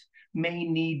camps may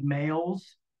need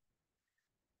males,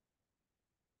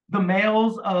 the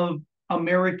males of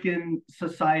American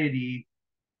society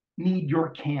need your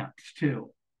camps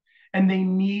too. And they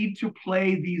need to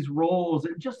play these roles.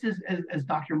 And just as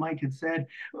Dr. Mike had said,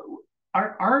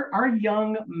 our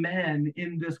young men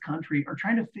in this country are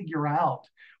trying to figure out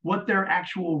what their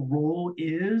actual role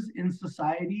is in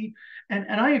society. And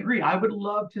I agree. I would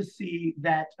love to see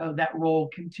that that role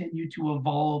continue to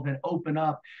evolve and open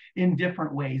up in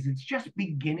different ways. It's just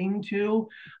beginning to,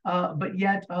 but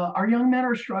yet our young men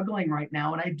are struggling right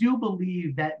now. And I do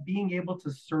believe that being able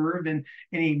to serve in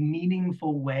a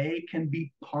meaningful way can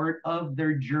be part of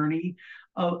their journey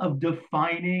of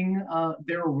defining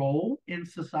their role in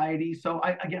society. So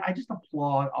again, I just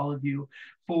applaud all of you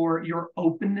for your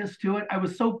openness to it. I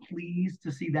was so pleased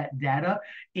to see that data,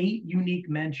 8 unique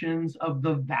mentions of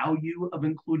the value of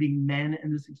including men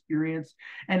in this experience.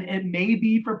 And it may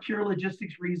be for pure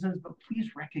logistics reasons, but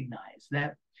please recognize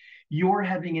that you're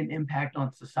having an impact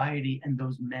on society and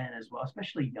those men as well,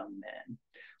 especially young men.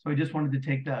 So I just wanted to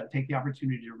take the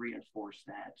opportunity to reinforce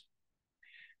that.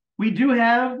 We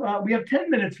have 10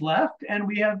 minutes left, and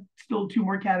we have still 2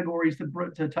 more categories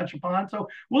to touch upon. So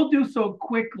we'll do so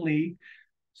quickly.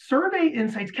 Survey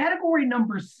insights, category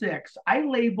number 6, I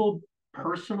labeled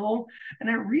personal, and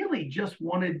I really just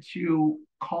wanted to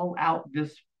call out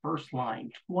this first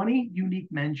line, 20 unique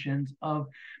mentions of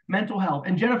mental health.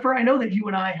 And Jennifer, I know that you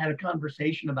and I had a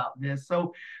conversation about this.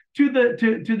 So to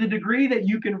the degree that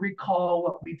you can recall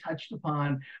what we touched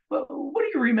upon, but what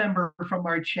do you remember from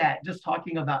our chat, just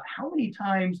talking about how many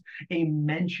times a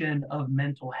mention of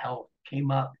mental health came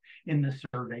up in the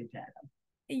survey data?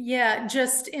 Yeah,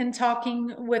 just in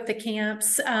talking with the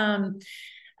camps,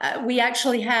 we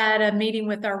actually had a meeting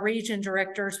with our region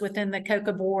directors within the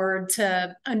COCA board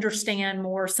to understand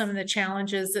more some of the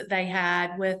challenges that they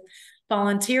had with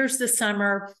volunteers this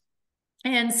summer.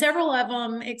 And several of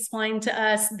them explained to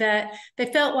us that they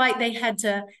felt like they had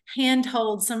to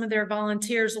handhold some of their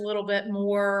volunteers a little bit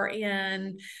more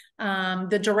in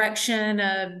the direction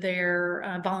of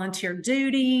their volunteer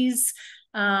duties.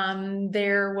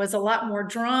 There was a lot more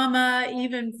drama,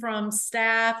 even from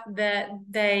staff that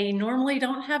they normally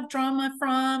don't have drama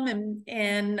from,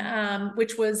 and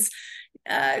which was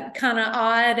kind of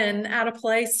odd and out of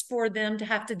place for them to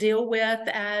have to deal with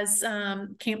as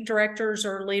camp directors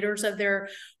or leaders of their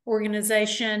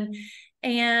organization.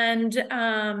 And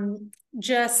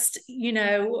just,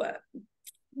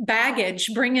 baggage,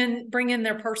 bringing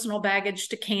their personal baggage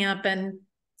to camp. And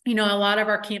a lot of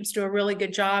our camps do a really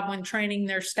good job when training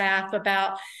their staff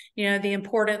about, the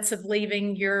importance of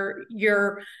leaving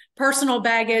your personal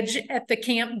baggage at the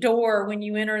camp door when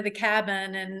you enter the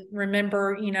cabin, and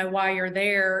remember, why you're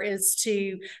there is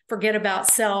to forget about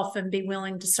self and be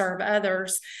willing to serve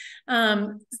others.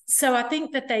 So I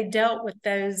think that they dealt with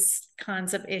those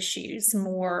kinds of issues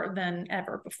more than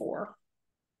ever before.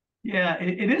 Yeah,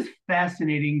 it is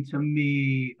fascinating to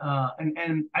me,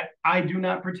 and I do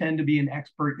not pretend to be an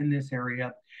expert in this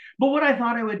area. But what I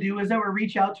thought I would do is I would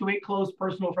reach out to a close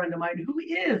personal friend of mine who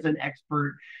is an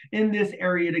expert in this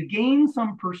area to gain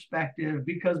some perspective,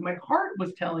 because my heart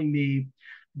was telling me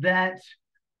that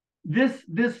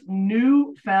this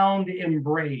newfound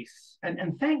embrace,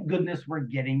 and thank goodness we're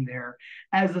getting there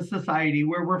as a society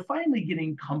where we're finally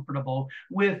getting comfortable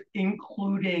with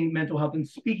including mental health and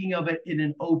speaking of it in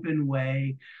an open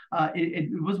way.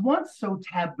 It was once so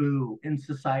taboo in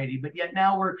society, but yet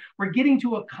now we're getting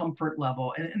to a comfort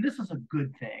level, and this is a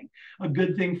good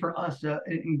thing for us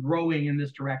in growing in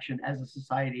this direction as a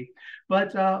society.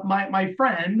 But my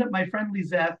friend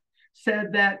Lizeth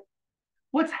said that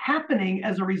what's happening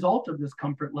as a result of this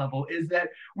comfort level is that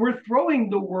we're throwing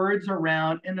the words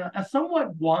around in a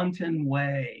somewhat wanton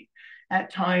way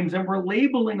at times, and we're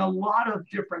labeling a lot of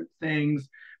different things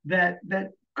that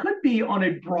could be on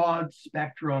a broad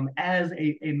spectrum as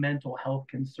a mental health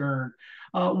concern.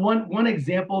 One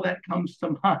example that comes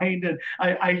to mind, and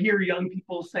I hear young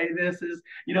people say this, is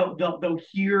they'll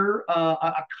hear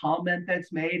a comment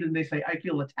that's made and they say, "I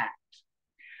feel attacked."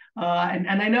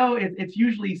 And I know it's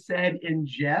usually said in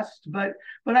jest, but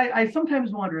I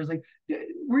sometimes wonder, is like,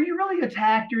 were you really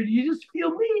attacked, or do you just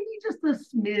feel maybe just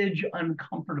a smidge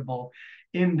uncomfortable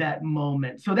in that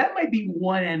moment? So that might be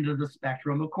one end of the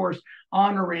spectrum. Of course,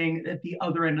 honoring at the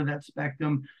other end of that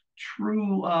spectrum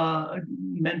true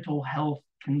mental health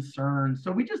concerns.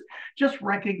 So we just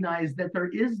recognize that there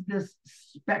is this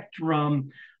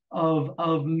spectrum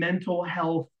of mental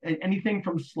health, anything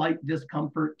from slight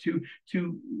discomfort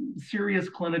to serious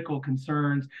clinical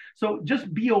concerns. So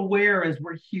just be aware as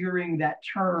we're hearing that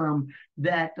term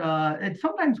that it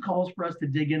sometimes calls for us to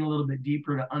dig in a little bit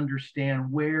deeper to understand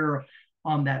where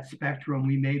on that spectrum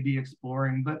we may be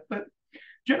exploring. But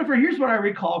Jennifer, here's what I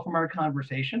recall from our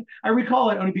conversation. I recall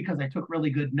it only because I took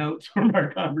really good notes from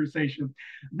our conversation,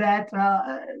 that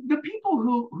the people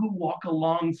who walk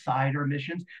alongside our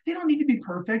missions, they don't need to be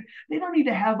perfect. They don't need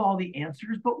to have all the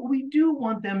answers, but what we do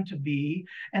want them to be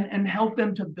and help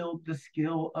them to build the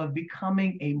skill of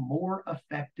becoming a more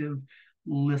effective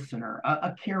listener,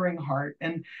 a caring heart.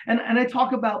 And I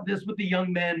talk about this with the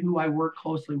young men who I work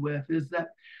closely with, is that,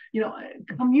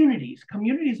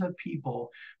 communities of people,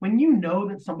 when you know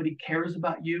that somebody cares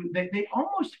about you, they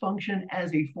almost function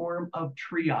as a form of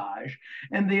triage,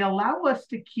 and they allow us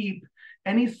to keep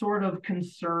any sort of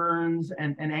concerns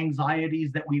and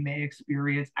anxieties that we may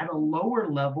experience at a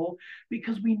lower level,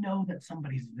 because we know that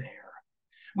somebody's there.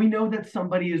 We know that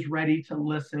somebody is ready to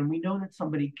listen. We know that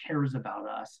somebody cares about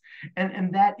us.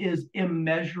 And that is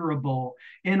immeasurable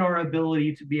in our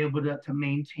ability to be able to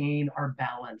maintain our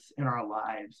balance in our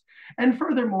lives. And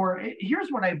furthermore, here's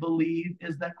what I believe,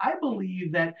 is that I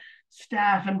believe that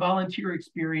staff and volunteer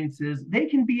experiences, they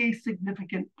can be a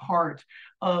significant part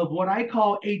of what I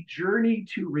call a journey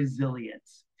to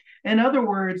resilience. In other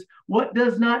words, what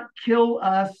does not kill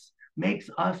us makes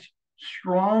us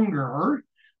stronger,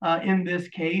 in this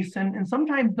case, and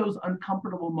sometimes those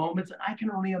uncomfortable moments. And I can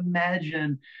only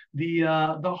imagine the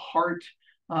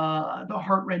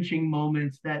heart-wrenching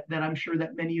moments that I'm sure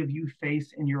that many of you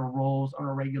face in your roles on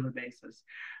a regular basis,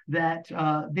 that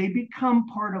they become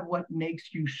part of what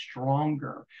makes you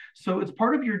stronger. So it's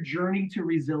part of your journey to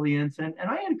resilience. And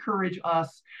I encourage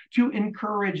us to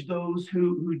encourage those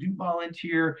who do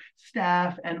volunteer,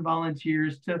 staff and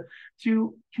volunteers,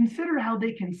 to consider how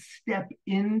they can step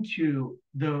into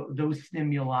those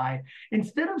stimuli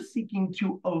instead of seeking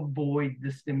to avoid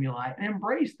the stimuli, and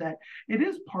embrace that it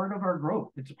is part of our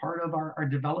growth. It's part of our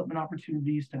development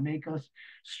opportunities to make us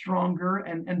stronger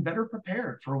and better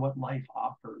prepared for what life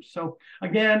offers. So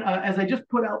again, as I just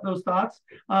put out those thoughts,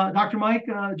 Dr. Mike,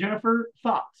 Jennifer,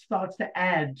 thoughts to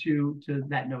add to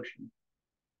that notion?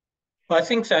 Well, I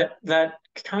think that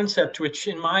concept, which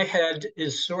in my head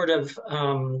is sort of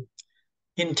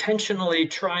intentionally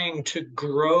trying to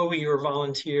grow your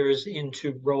volunteers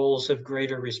into roles of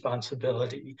greater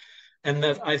responsibility. And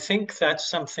that I think that's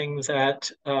something that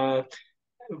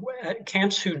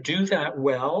camps who do that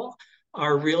well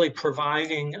are really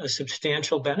providing a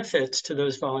substantial benefits to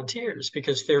those volunteers,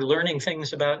 because they're learning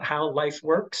things about how life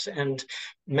works, and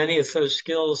many of those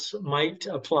skills might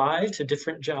apply to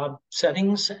different job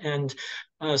settings. And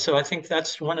so I think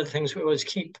that's one of the things we always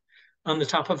keep on the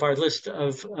top of our list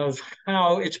of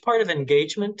how it's part of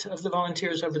engagement of the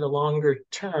volunteers over the longer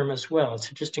term as well,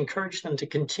 to just encourage them to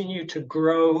continue to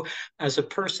grow as a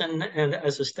person and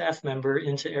as a staff member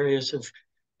into areas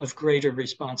of greater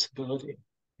responsibility.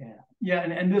 Yeah,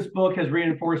 and this book has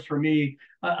reinforced for me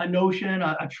a notion,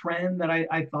 a trend that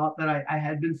I thought that I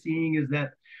had been seeing, is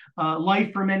that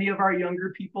life for many of our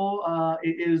younger people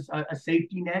is a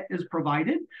safety net is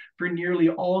provided for nearly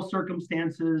all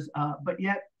circumstances, but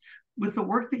yet with the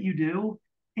work that you do,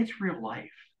 it's real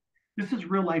life. This is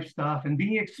real life stuff, and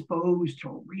being exposed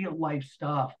to real life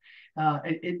stuff,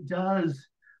 it does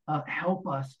help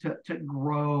us to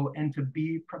grow and to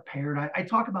be prepared. I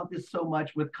talk about this so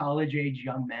much with college age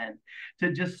young men,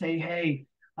 to just say, hey,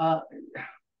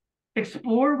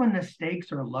 explore when the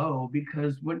stakes are low,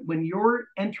 because when you're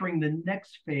entering the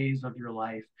next phase of your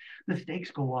life, the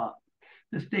stakes go up.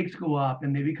 The stakes go up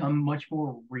and they become much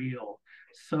more real.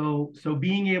 So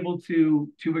being able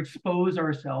to expose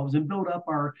ourselves and build up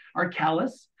our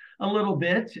callus a little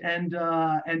bit, and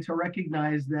to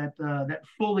recognize that that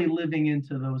fully living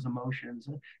into those emotions,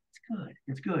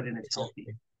 it's good and it's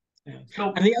healthy. Yeah.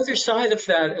 So, and the other side of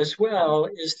that as well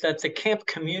is that the camp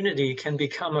community can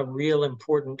become a real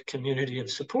important community of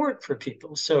support for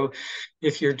people. So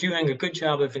if you're doing a good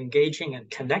job of engaging and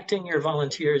connecting your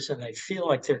volunteers and they feel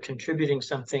like they're contributing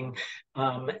something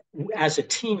as a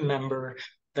team member,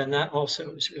 then that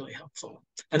also is really helpful.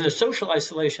 And the social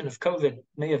isolation of COVID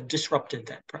may have disrupted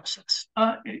that process.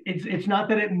 It's not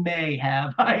that it may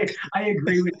have. I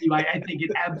agree with you. I think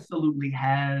it absolutely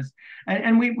has.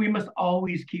 And we must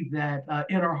always keep that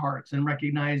in our hearts and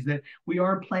recognize that we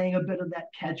are playing a bit of that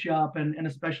catch up, and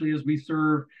especially as we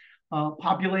serve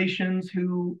populations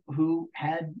who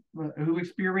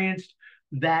experienced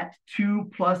that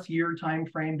 2+ year time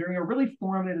frame during a really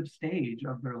formative stage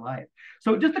of their life.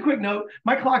 So just a quick note,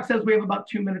 my clock says we have about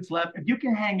 2 minutes left. If you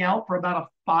can hang out for about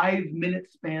a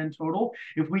 5-minute span total,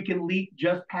 if we can leap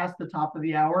just past the top of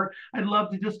the hour, I'd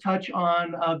love to just touch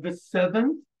on the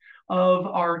 7th of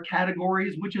our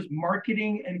categories, which is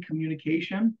marketing and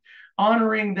communication,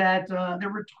 honoring that there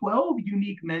were 12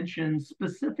 unique mentions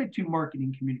specific to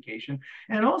marketing communication,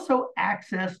 and also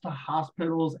access to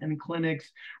hospitals and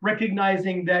clinics,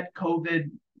 recognizing that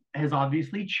COVID has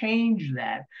obviously changed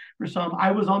that for some.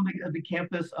 I was on the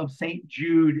campus of St.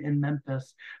 Jude in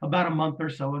Memphis about a month or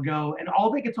so ago, and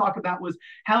all they could talk about was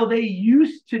how they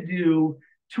used to do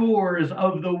tours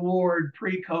of the ward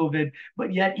pre-COVID,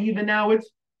 but yet even now it's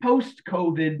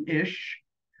post-COVID-ish,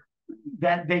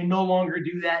 that they no longer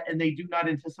do that, and they do not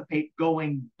anticipate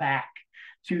going back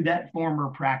to that former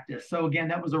practice. So again,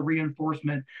 that was a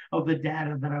reinforcement of the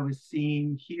data that I was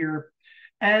seeing here.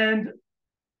 And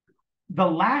the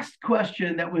last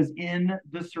question that was in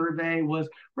the survey was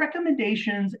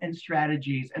recommendations and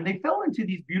strategies. And they fell into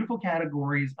these beautiful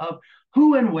categories of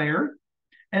who and where,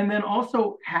 and then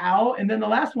also how. And then the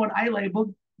last one I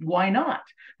labeled why not?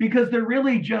 Because they're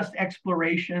really just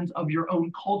explorations of your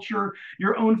own culture,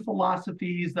 your own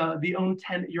philosophies,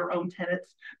 your own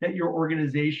tenets that your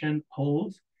organization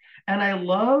holds. And I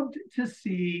loved to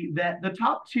see that the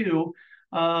top two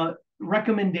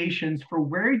recommendations for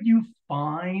where you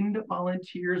find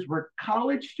volunteers were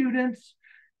college students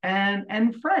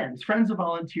and friends of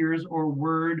volunteers, or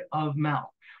word of mouth.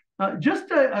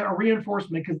 Just a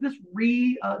reinforcement, because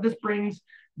this brings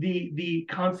the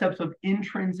concepts of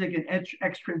intrinsic and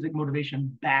extrinsic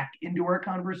motivation back into our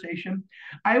conversation.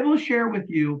 I will share with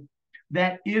you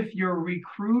that if you're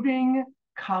recruiting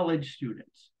college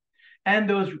students, and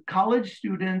those college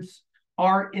students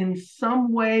are in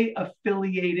some way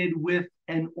affiliated with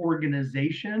an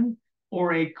organization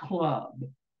or a club,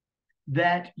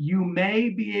 that you may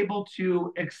be able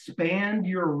to expand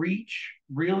your reach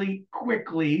really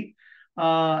quickly,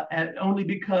 only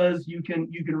because you can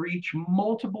reach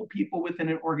multiple people within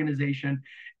an organization.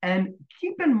 And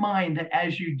keep in mind that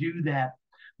as you do that,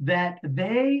 that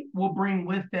they will bring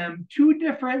with them two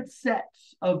different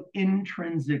sets of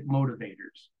intrinsic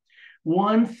motivators.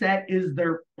 One set is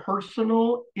their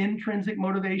personal intrinsic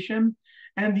motivation,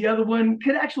 and the other one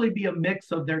could actually be a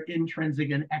mix of their intrinsic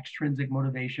and extrinsic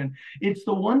motivation. It's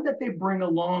the one that they bring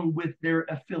along with their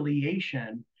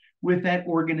affiliation with that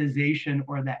organization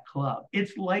or that club.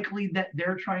 It's likely that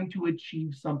they're trying to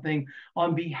achieve something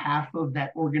on behalf of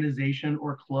that organization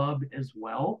or club as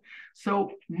well.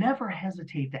 So never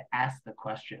hesitate to ask the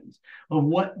questions of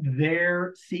what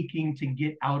they're seeking to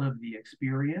get out of the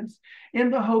experience, in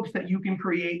the hopes that you can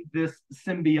create this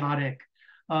symbiotic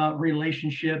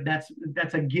relationship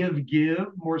that's a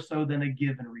give more so than a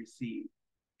give and receive.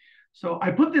 So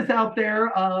I put this out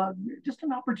there, just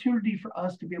an opportunity for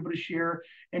us to be able to share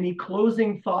any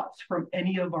closing thoughts from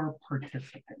any of our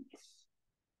participants.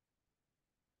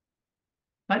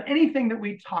 But anything that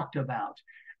we talked about,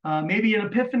 maybe an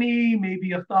epiphany,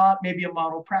 maybe a thought, maybe a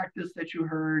model practice that you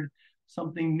heard,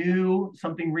 something new,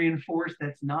 something reinforced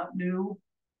that's not new.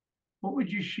 What would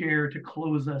you share to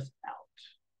close us out?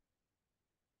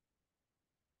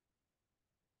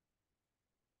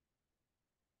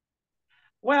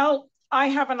 Well, I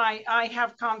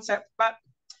have concept, but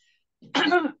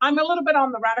I'm a little bit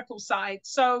on the radical side.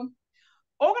 So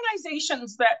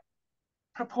organizations that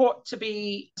purport to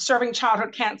be serving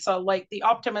childhood cancer, like the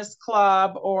Optimist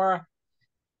Club, or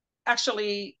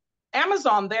actually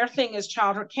Amazon, their thing is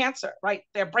childhood cancer, right?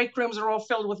 Their break rooms are all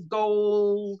filled with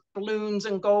gold balloons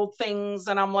and gold things.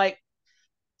 And I'm like,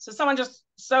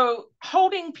 so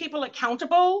holding people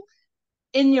accountable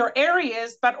in your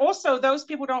areas, but also those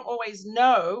people don't always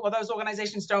know, or those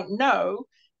organizations don't know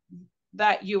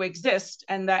that you exist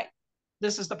and that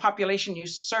this is the population you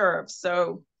serve.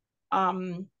 So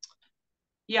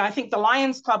yeah, I think the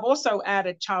Lions Club also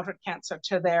added childhood cancer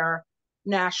to their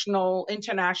national,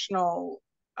 international,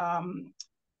 Hyundai,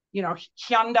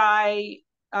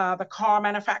 the car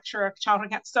manufacturer,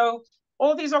 childhood cancer. So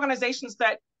all these organizations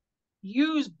that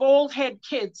use bald head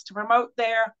kids to promote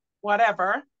their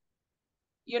whatever,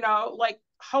 like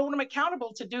hold them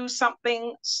accountable to do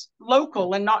something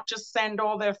local and not just send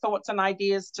all their thoughts and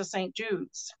ideas to St.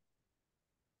 Jude's.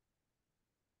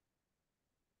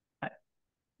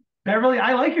 Beverly,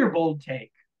 I like your bold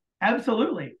take.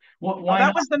 Absolutely. Well,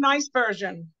 that was the nice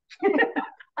version.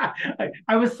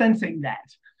 I was sensing that.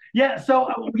 Yeah.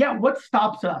 So yeah, what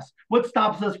stops us? What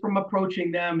stops us from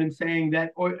approaching them and saying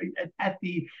that, or at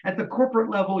the corporate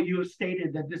level, you have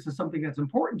stated that this is something that's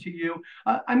important to you.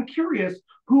 I'm curious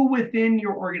who within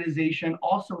your organization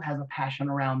also has a passion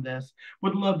around this,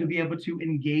 would love to be able to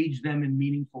engage them in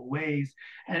meaningful ways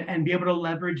and be able to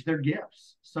leverage their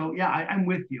gifts. So yeah, I'm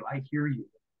with you. I hear you.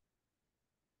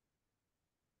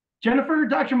 Jennifer,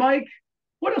 Dr. Mike,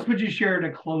 what else would you share to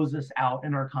close us out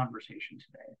in our conversation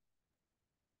today?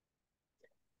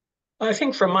 I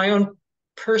think from my own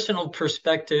personal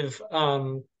perspective,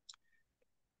 in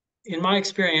my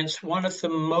experience, one of the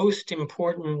most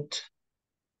important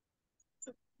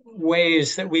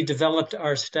ways that we developed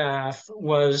our staff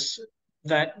was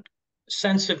that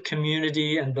sense of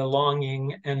community and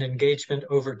belonging and engagement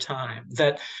over time.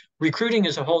 That recruiting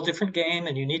is a whole different game,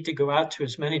 and you need to go out to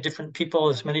as many different people,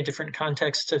 as many different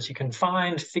contexts as you can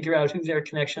find, figure out who their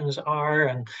connections are,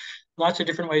 and lots of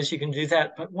different ways you can do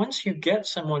that. But once you get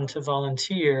someone to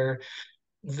volunteer,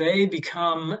 they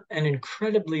become an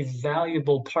incredibly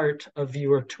valuable part of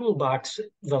your toolbox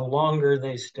the longer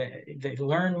they stay. They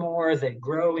learn more, they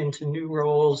grow into new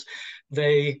roles,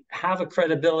 they have a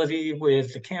credibility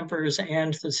with the campers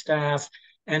and the staff,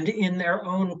 and in their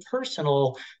own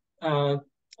personal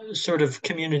sort of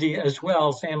community as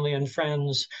well, family and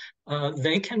friends,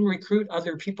 they can recruit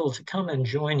other people to come and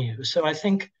join you. So I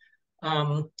think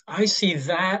I see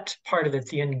that part of it,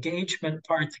 the engagement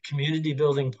part, the community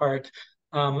building part,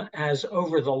 as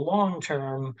over the long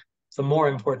term, the more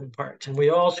important part. And we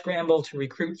all scramble to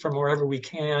recruit from wherever we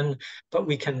can, but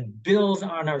we can build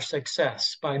on our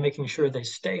success by making sure they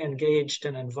stay engaged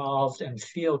and involved and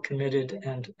feel committed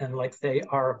and like they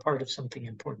are a part of something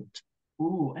important.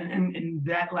 Ooh, and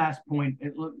that last point,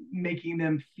 making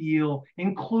them feel,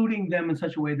 including them in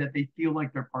such a way that they feel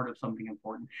like they're part of something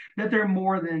important, that they're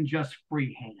more than just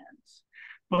free hands,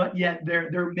 but yet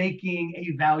they're making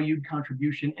a valued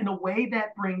contribution in a way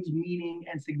that brings meaning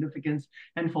and significance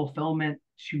and fulfillment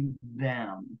to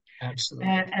them. Absolutely.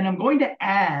 And I'm going to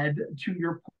add to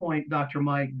your point, Dr.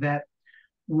 Mike, that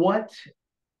what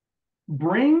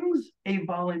brings a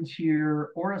volunteer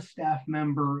or a staff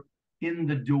member in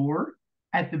the door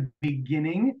at the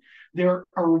beginning, their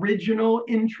original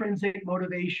intrinsic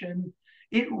motivation,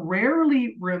 it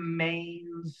rarely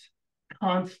remains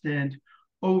constant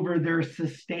over their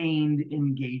sustained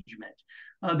engagement.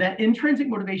 That intrinsic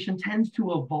motivation tends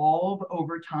to evolve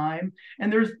over time,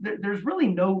 and there's really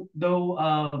no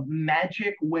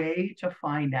magic way to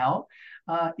find out.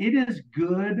 It is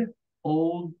good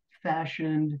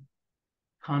old-fashioned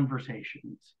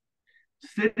conversations,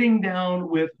 sitting down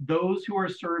with those who are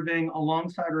serving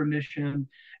alongside our mission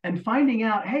and finding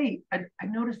out, hey, I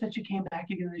noticed that you came back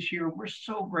again this year. We're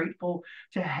so grateful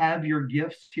to have your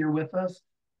gifts here with us.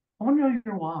 I want to know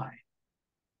your why.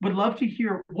 Would love to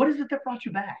hear, what is it that brought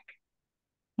you back?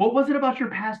 What was it about your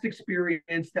past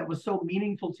experience that was so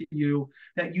meaningful to you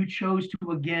that you chose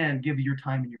to, again, give your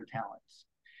time and your talents?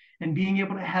 And being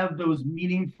able to have those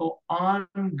meaningful,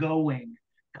 ongoing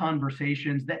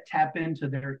conversations that tap into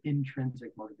their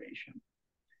intrinsic motivation.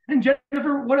 And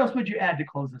Jennifer, what else would you add to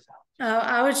close this out?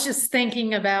 I was just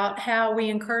thinking about how we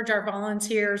encourage our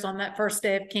volunteers on that first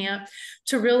day of camp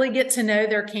to really get to know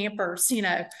their campers. You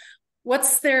know,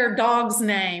 what's their dog's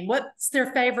name? What's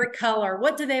their favorite color?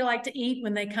 What do they like to eat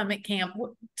when they come to camp?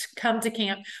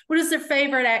 What is their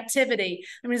favorite activity?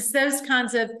 I mean, it's those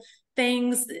kinds of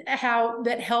things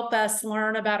that help us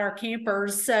learn about our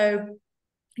campers. So,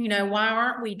 you know, why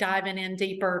aren't we diving in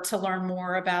deeper to learn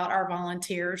more about our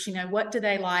volunteers? You know, what do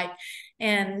they like?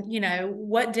 And, you know,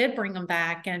 what did bring them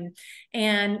back? And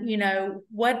you know,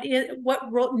 what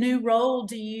new role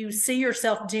do you see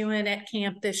yourself doing at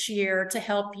camp this year to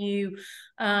help you,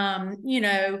 you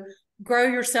know, grow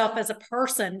yourself as a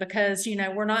person? Because, you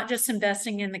know, we're not just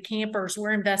investing in the campers,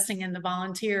 we're investing in the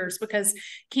volunteers, because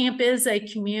camp is a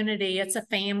community, it's a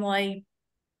family.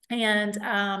 And,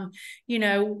 you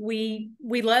know, we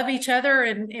love each other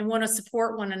and want to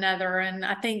support one another. And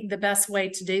I think the best way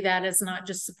to do that is not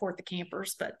just support the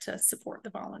campers, but to support the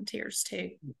volunteers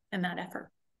too in that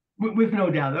effort. With no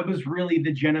doubt, that was really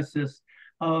the genesis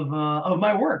of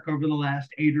my work over the last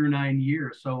 8 or 9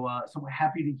 years. So we're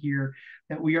happy to hear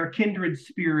that we are kindred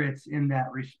spirits in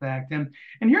that respect. And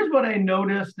here's what I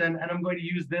noticed, and I'm going to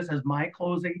use this as my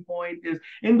closing point, is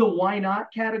in the why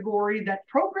not category, that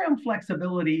program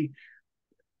flexibility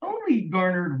only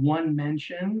garnered one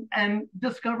mention, and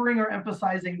discovering or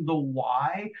emphasizing the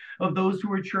why of those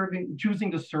who are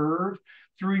choosing to serve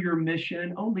through your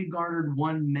mission only garnered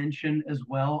one mention as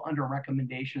well under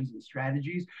recommendations and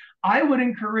strategies. I would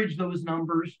encourage those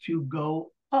numbers to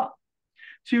go up,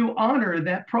 to honor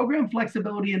that program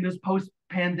flexibility in this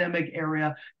post-pandemic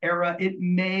era, it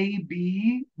may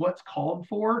be what's called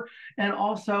for, and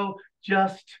also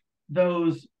just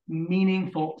those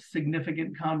meaningful,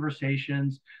 significant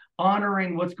conversations,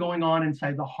 honoring what's going on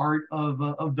inside the heart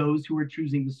of those who are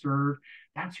choosing to serve.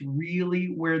 That's really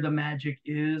where the magic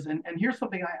is. And here's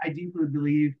something I deeply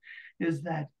believe is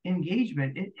that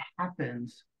engagement, it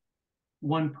happens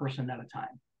one person at a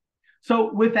time.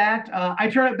 So with that, I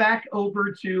turn it back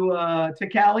over to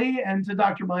Callie and to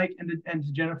Dr. Mike and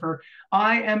to Jennifer.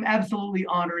 I am absolutely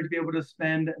honored to be able to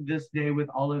spend this day with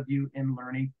all of you in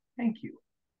learning. Thank you.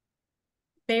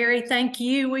 Barry, thank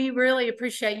you. We really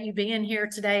appreciate you being here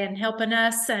today and helping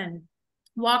us and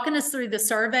walking us through the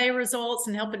survey results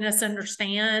and helping us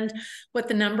understand what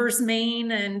the numbers mean.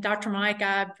 And Dr. Mike,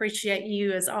 I appreciate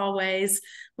you as always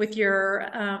with your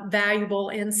valuable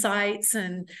insights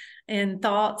and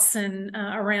thoughts and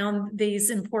around these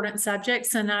important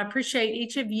subjects. And I appreciate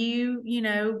each of you,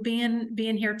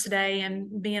 being here today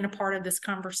and being a part of this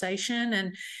conversation.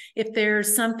 And if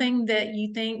there's something that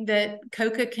you think that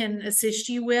COCA can assist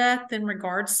you with in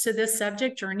regards to this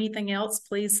subject or anything else,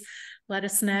 please let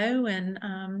us know. And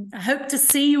I hope to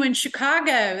see you in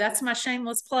Chicago. That's my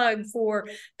shameless plug for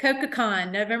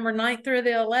COCA-Con, November 9th through the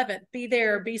 11th. Be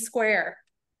there, be square.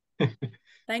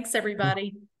 Thanks,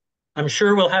 everybody. I'm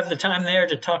sure we'll have the time there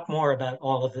to talk more about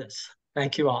all of this.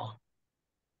 Thank you all.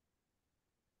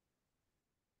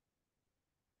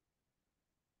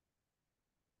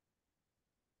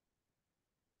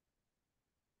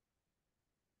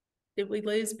 Did we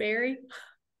lose Barry?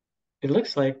 It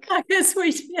looks like I guess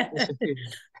we did.